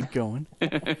 Keep going.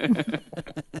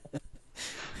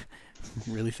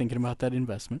 Really thinking about that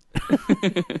investment.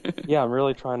 Yeah, I'm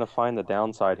really trying to find the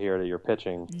downside here that you're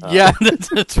pitching. Yeah,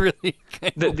 that's really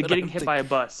the getting hit by a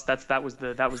bus. That was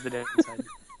the downside.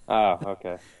 Oh,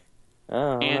 okay.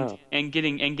 And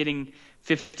getting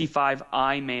 55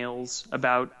 mails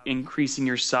about increasing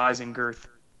your size and girth.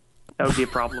 That would be a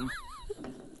problem.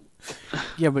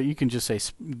 Yeah, but you can just say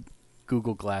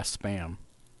Google Glass spam.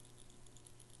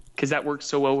 Because that works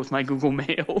so well with my Google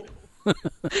Mail.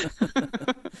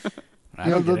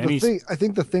 I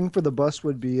think the thing for the bus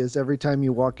would be is every time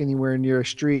you walk anywhere near a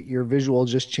street, your visual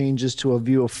just changes to a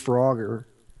view of Frogger,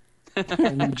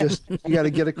 and you got to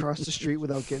get across the street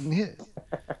without getting hit.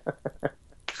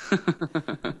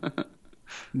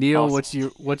 Neil,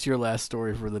 awesome. What's your last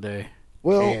story for the day?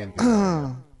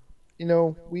 Well,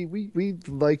 we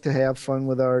like to have fun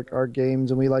with our games,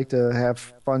 and we like to have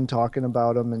fun talking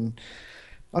about them, and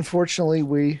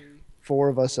unfortunately, four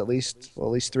of us, at least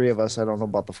three of us, I don't know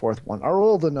about the fourth one, are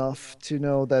old enough to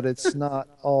know that it's not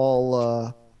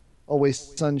all always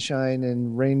sunshine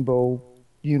and rainbow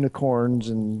unicorns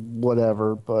and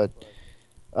whatever. But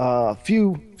a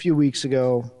few weeks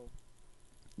ago,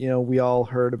 we all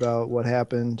heard about what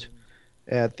happened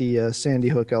at the Sandy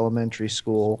Hook Elementary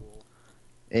School,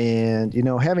 and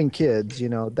having kids,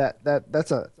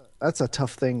 that's a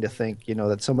tough thing to think,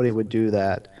 that somebody would do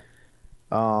that.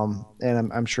 And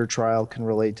I'm sure Trial can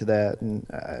relate to that, and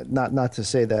not to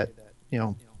say that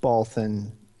Balth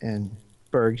and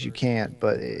Bergs you can't,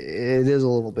 but it is a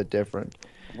little bit different.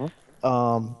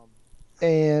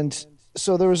 And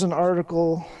so there was an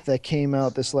article that came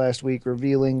out this last week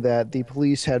revealing that the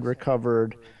police had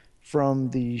recovered from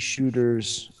the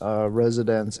shooter's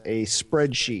residence a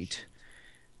spreadsheet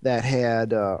that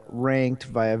had ranked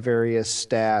via various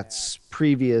stats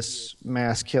previous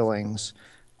mass killings.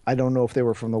 I don't know if they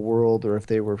were from the world or if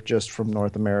they were just from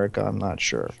North America. I'm not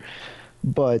sure.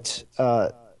 But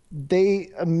they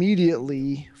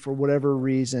immediately, for whatever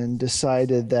reason,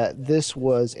 decided that this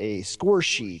was a score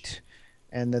sheet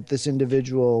and that this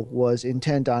individual was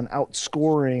intent on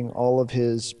outscoring all of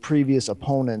his previous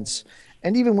opponents,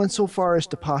 and even went so far as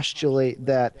to postulate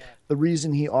that the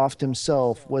reason he offed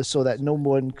himself was so that no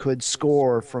one could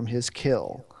score from his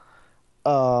kill.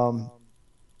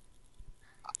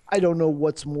 I don't know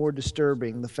what's more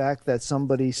disturbing, the fact that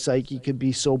somebody's psyche could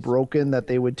be so broken that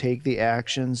they would take the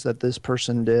actions that this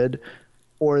person did,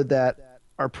 or that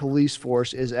our police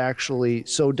force is actually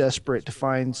so desperate to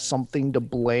find something to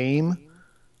blame.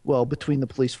 Well, between the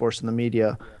police force and the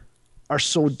media, are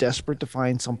so desperate to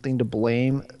find something to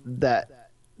blame that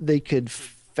they could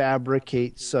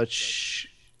fabricate such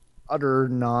utter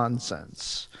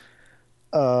nonsense.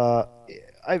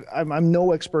 I'm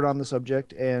no expert on the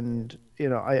subject, and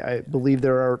I believe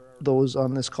there are those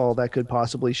on this call that could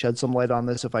possibly shed some light on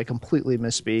this if I completely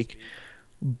misspeak.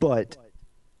 But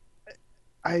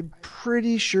I'm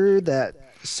pretty sure that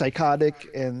psychotic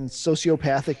and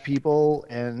sociopathic people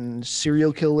and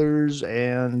serial killers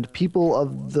and people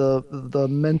of the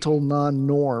mental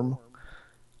non-norm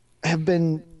have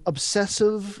been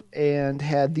obsessive and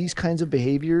had these kinds of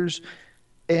behaviors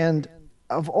and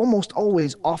have almost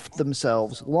always offed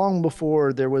themselves long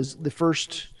before there was the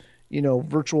first,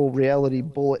 virtual reality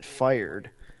bullet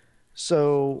fired.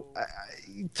 So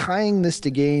tying this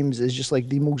to games is just like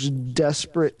the most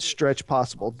desperate stretch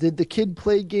possible. Did the kid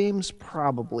play games?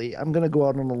 Probably. I'm going to go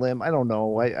out on a limb. I don't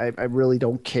know. I really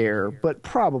don't care, but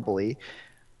probably.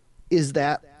 Is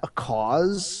that a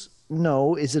cause?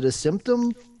 No. Is it a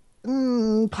symptom?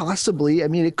 Possibly. I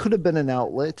mean, it could have been an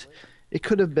outlet. It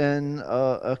could have been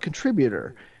a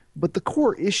contributor. But the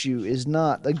core issue is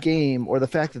not a game or the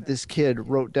fact that this kid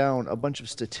wrote down a bunch of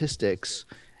statistics.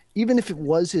 Even if it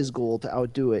was his goal to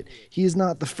outdo it, he is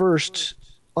not the first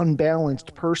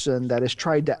unbalanced person that has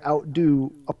tried to outdo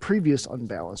a previous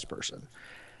unbalanced person.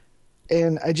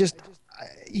 And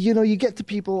you get to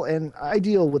people, and I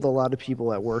deal with a lot of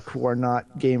people at work who are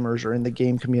not gamers or in the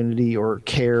game community or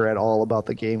care at all about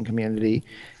the game community.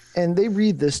 And they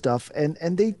read this stuff and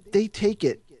they take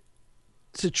it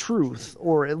to truth,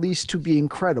 or at least to being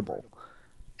credible.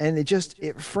 And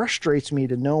it frustrates me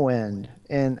to no end.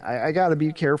 And I got to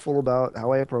be careful about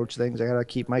how I approach things. I got to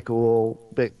keep my cool.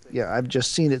 But yeah, I've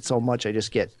just seen it so much, I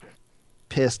just get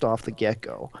pissed off the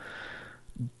get-go.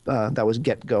 That was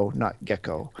get-go, not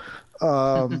gecko.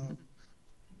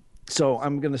 So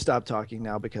I'm going to stop talking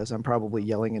now because I'm probably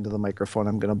yelling into the microphone.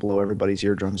 I'm going to blow everybody's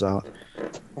eardrums out.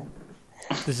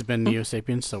 This has been Neo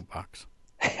Sapiens Soapbox.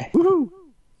 Woohoo!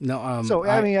 No, so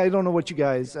I don't know what you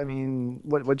guys.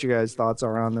 What you guys' thoughts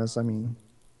are on this.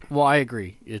 Well, I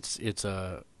agree. It's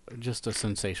just a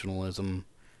sensationalism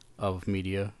of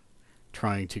media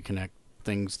trying to connect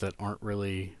things that aren't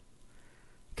really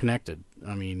connected.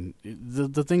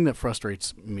 The thing that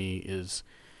frustrates me is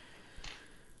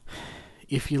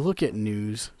if you look at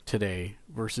news today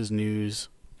versus news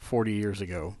 40 years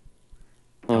ago,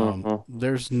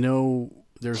 there's no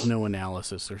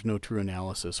analysis. There's no true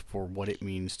analysis for what it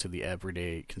means to the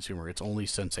everyday consumer. It's only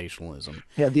sensationalism.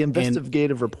 Yeah, the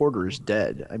investigative reporter is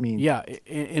dead. Yeah,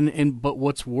 but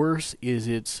what's worse is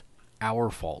it's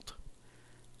our fault.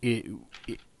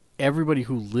 Everybody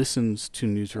who listens to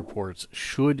news reports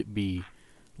should be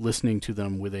listening to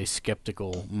them with a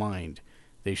skeptical mind.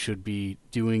 They should be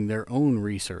doing their own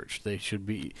research. They should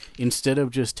be, instead of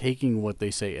just taking what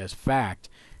they say as fact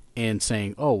and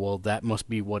saying, oh, well, that must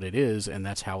be what it is, and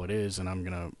that's how it is, and I'm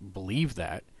going to believe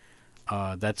that.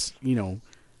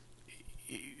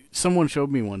 Someone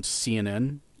showed me once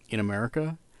CNN in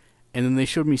America, and then they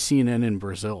showed me CNN in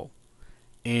Brazil.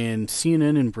 And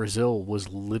CNN in Brazil was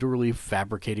literally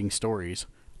fabricating stories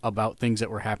about things that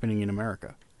were happening in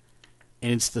America.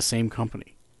 And it's the same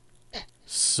company.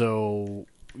 So,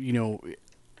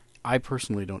 I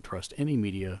personally don't trust any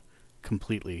media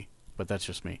completely, but that's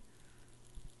just me.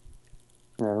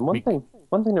 Yeah, and one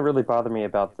thing that really bothered me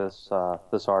about this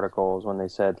article is when they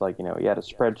said, he had a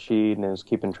spreadsheet and it was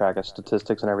keeping track of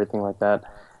statistics and everything like that.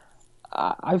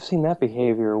 I've seen that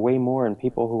behavior way more in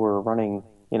people who are running,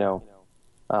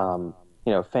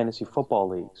 fantasy football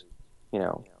leagues,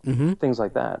 things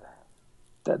like that.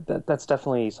 That's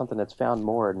definitely something that's found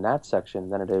more in that section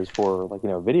than it is for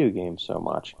video games so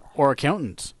much. Or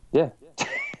accountants. Yeah.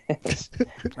 That's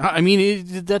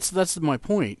my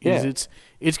point. Yeah.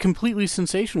 It's completely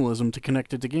sensationalism to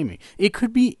connect it to gaming. It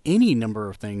could be any number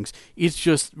of things. It's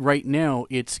just right now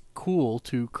it's cool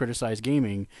to criticize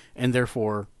gaming, and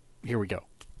therefore here we go.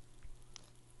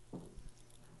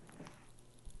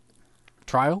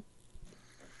 Trial?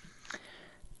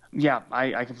 Yeah,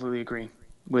 I completely agree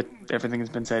with everything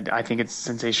that's been said. I think it's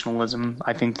sensationalism.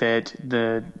 I think that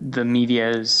the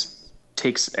media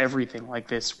takes everything like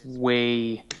this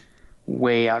way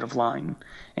out of line.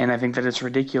 And I think that it's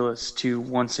ridiculous to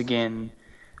once again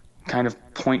kind of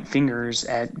point fingers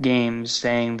at games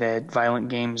saying that violent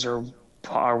games are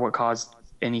what caused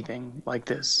anything like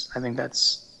this. I think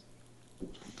that's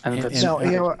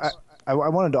now, I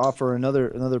wanted to offer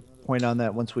another point on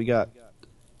that once we got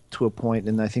to a point,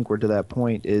 and I think we're to that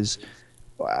point, is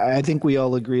I think we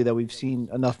all agree that we've seen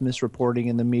enough misreporting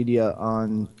in the media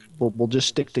on, we'll just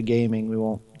stick to gaming. We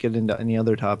won't get into any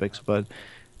other topics, but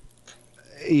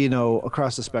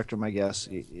across the spectrum, I guess,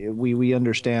 we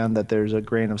understand that there's a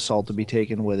grain of salt to be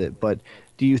taken with it. But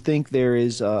do you think there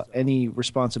is any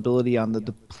responsibility on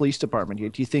the police department here?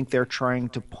 Do you think they're trying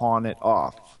to pawn it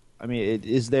off?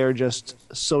 Is there just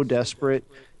so desperate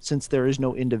since there is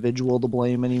no individual to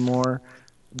blame anymore,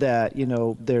 that, you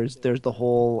know, there's the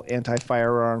whole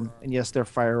anti-firearm, and yes, they're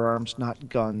firearms, not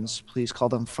guns. Please call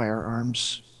them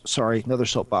firearms. Sorry, another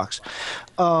soapbox.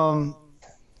 There's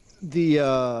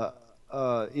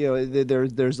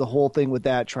the whole thing with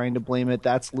that, trying to blame it.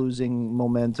 That's losing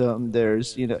momentum.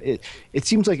 There's, you know, it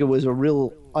seems like it was a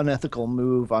real unethical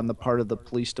move on the part of the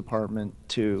police department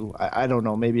to, I don't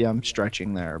know, maybe I'm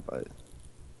stretching there, but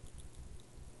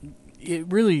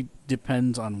it really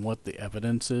depends on what the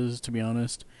evidence is, to be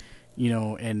honest. You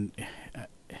know, and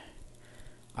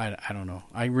I don't know.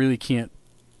 I really can't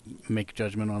make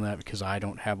judgment on that because I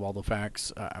don't have all the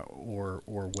facts or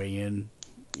weigh in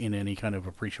any kind of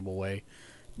appreciable way.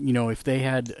 You know, if they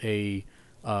had a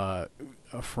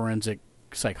forensic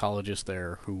psychologist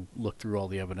there who looked through all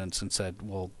the evidence and said,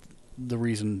 well, the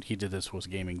reason he did this was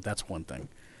gaming, that's one thing.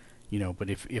 You know, but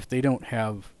if they don't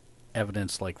have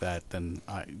evidence like that, then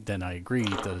I agree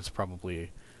that it's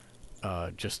probably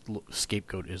just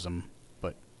scapegoatism.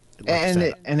 But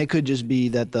like it could just be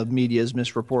that the media is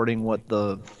misreporting what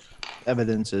the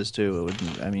evidence is too.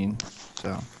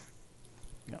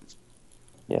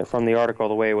 Yeah, from the article,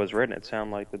 the way it was written, it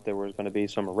sounded like that there was going to be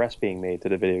some arrests being made to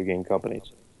the video game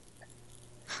companies.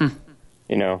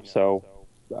 You know, so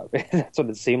that's what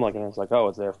it seemed like, and it's like, oh,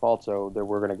 it's their fault, so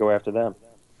we're going to go after them.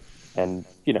 And,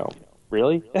 you know,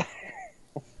 really?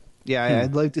 Yeah,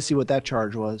 I'd like to see what that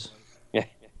charge was. Yeah.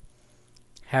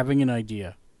 Having an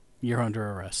idea. You're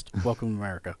under arrest. Welcome to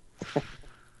America.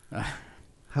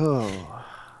 Oh.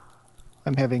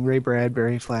 I'm having Ray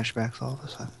Bradbury flashbacks all of a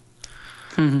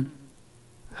sudden.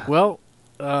 Well,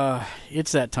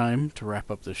 it's that time to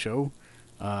wrap up the show.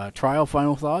 Trial,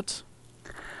 final thoughts?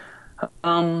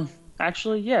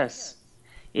 Actually, yes.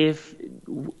 If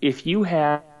you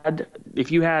had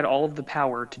all of the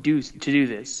power to do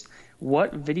this,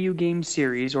 what video game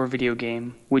series or video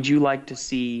game would you like to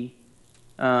see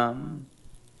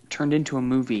turned into a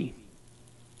movie?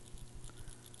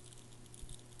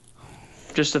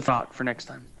 Just a thought for next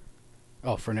time.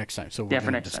 Oh, for next time. So we're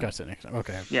going to discuss it next time.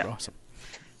 Okay, yeah. Awesome.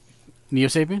 Neo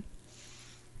Sapien?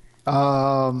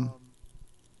 Well,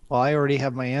 I already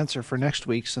have my answer for next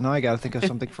week, so now I got to think of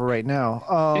something for right now.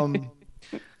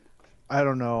 I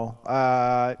don't know.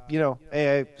 You know,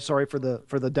 sorry for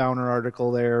the downer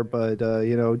article there, but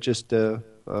you know, just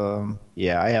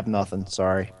yeah, I have nothing.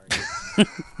 Sorry.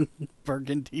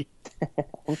 Burgundy.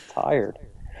 I'm tired.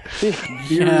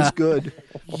 Beer is good.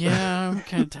 Yeah, I'm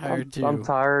kind of tired too. I'm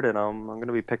tired, and I'm going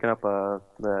to be picking up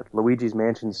that Luigi's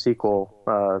Mansion sequel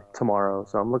tomorrow,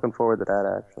 so I'm looking forward to that,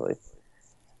 actually.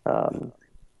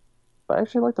 But I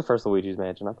actually like the first Luigi's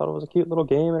Mansion. I thought it was a cute little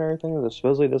game and everything.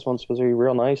 Supposedly this one's supposed to be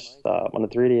real nice on the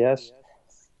 3DS.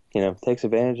 You know, takes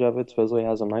advantage of it. Supposedly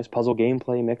has some nice puzzle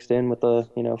gameplay mixed in with the,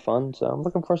 you know, fun. So I'm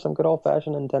looking for some good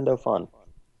old-fashioned Nintendo fun.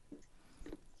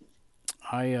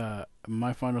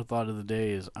 My final thought of the day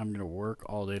is I'm going to work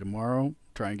all day tomorrow,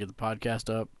 try and get the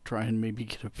podcast up, try and maybe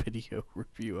get a video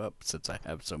review up since I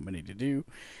have so many to do.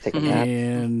 Take a nap.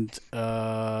 And,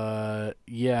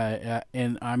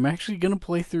 and I'm actually going to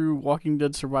play through Walking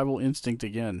Dead Survival Instinct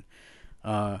again.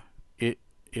 I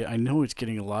know it's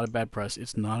getting a lot of bad press.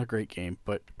 It's not a great game,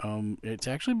 but it's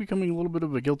actually becoming a little bit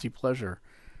of a guilty pleasure.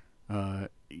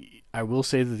 I will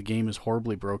say that the game is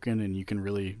horribly broken, and you can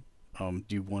really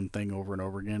do one thing over and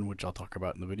over again, which I'll talk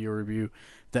about in the video review,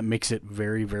 that makes it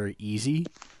very, very easy,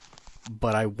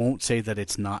 but I won't say that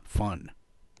it's not fun.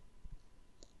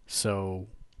 So,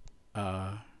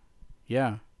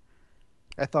 yeah.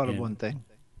 I thought of one thing.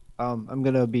 I'm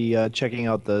going to be checking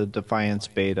out the Defiance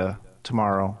beta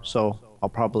tomorrow, so I'll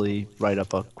probably write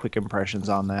up a quick impressions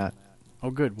on that.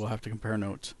 Oh, good. We'll have to compare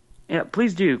notes. Yeah,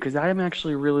 please do, because I'm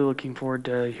actually really looking forward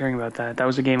to hearing about that. That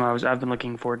was a game I've been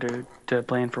looking forward to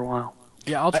playing for a while.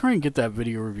 Yeah, I'll try and get that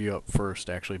video review up first,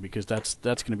 actually, because that's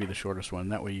going to be the shortest one.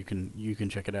 That way you can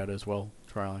check it out as well.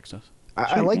 TrialAccess.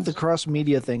 I like the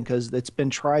cross-media thing because it's been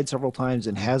tried several times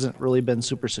and hasn't really been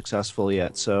super successful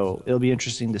yet. So it'll be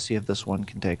interesting to see if this one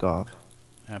can take off.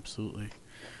 Absolutely.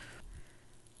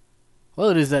 Well,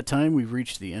 it is that time. We've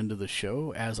reached the end of the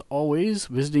show. As always,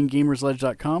 visiting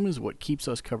Gamersledge.com is what keeps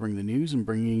us covering the news and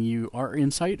bringing you our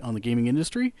insight on the gaming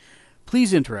industry.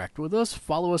 Please interact with us.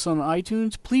 Follow us on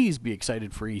iTunes. Please be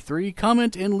excited for E3.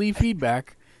 Comment and leave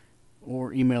feedback.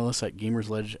 Or email us at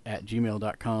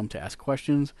gamersledge@gmail.com to ask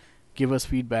questions, give us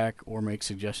feedback, or make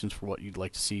suggestions for what you'd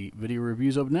like to see video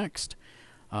reviews of next.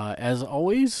 As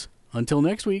always, until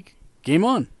next week, game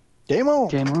on. Game on.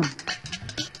 Game on.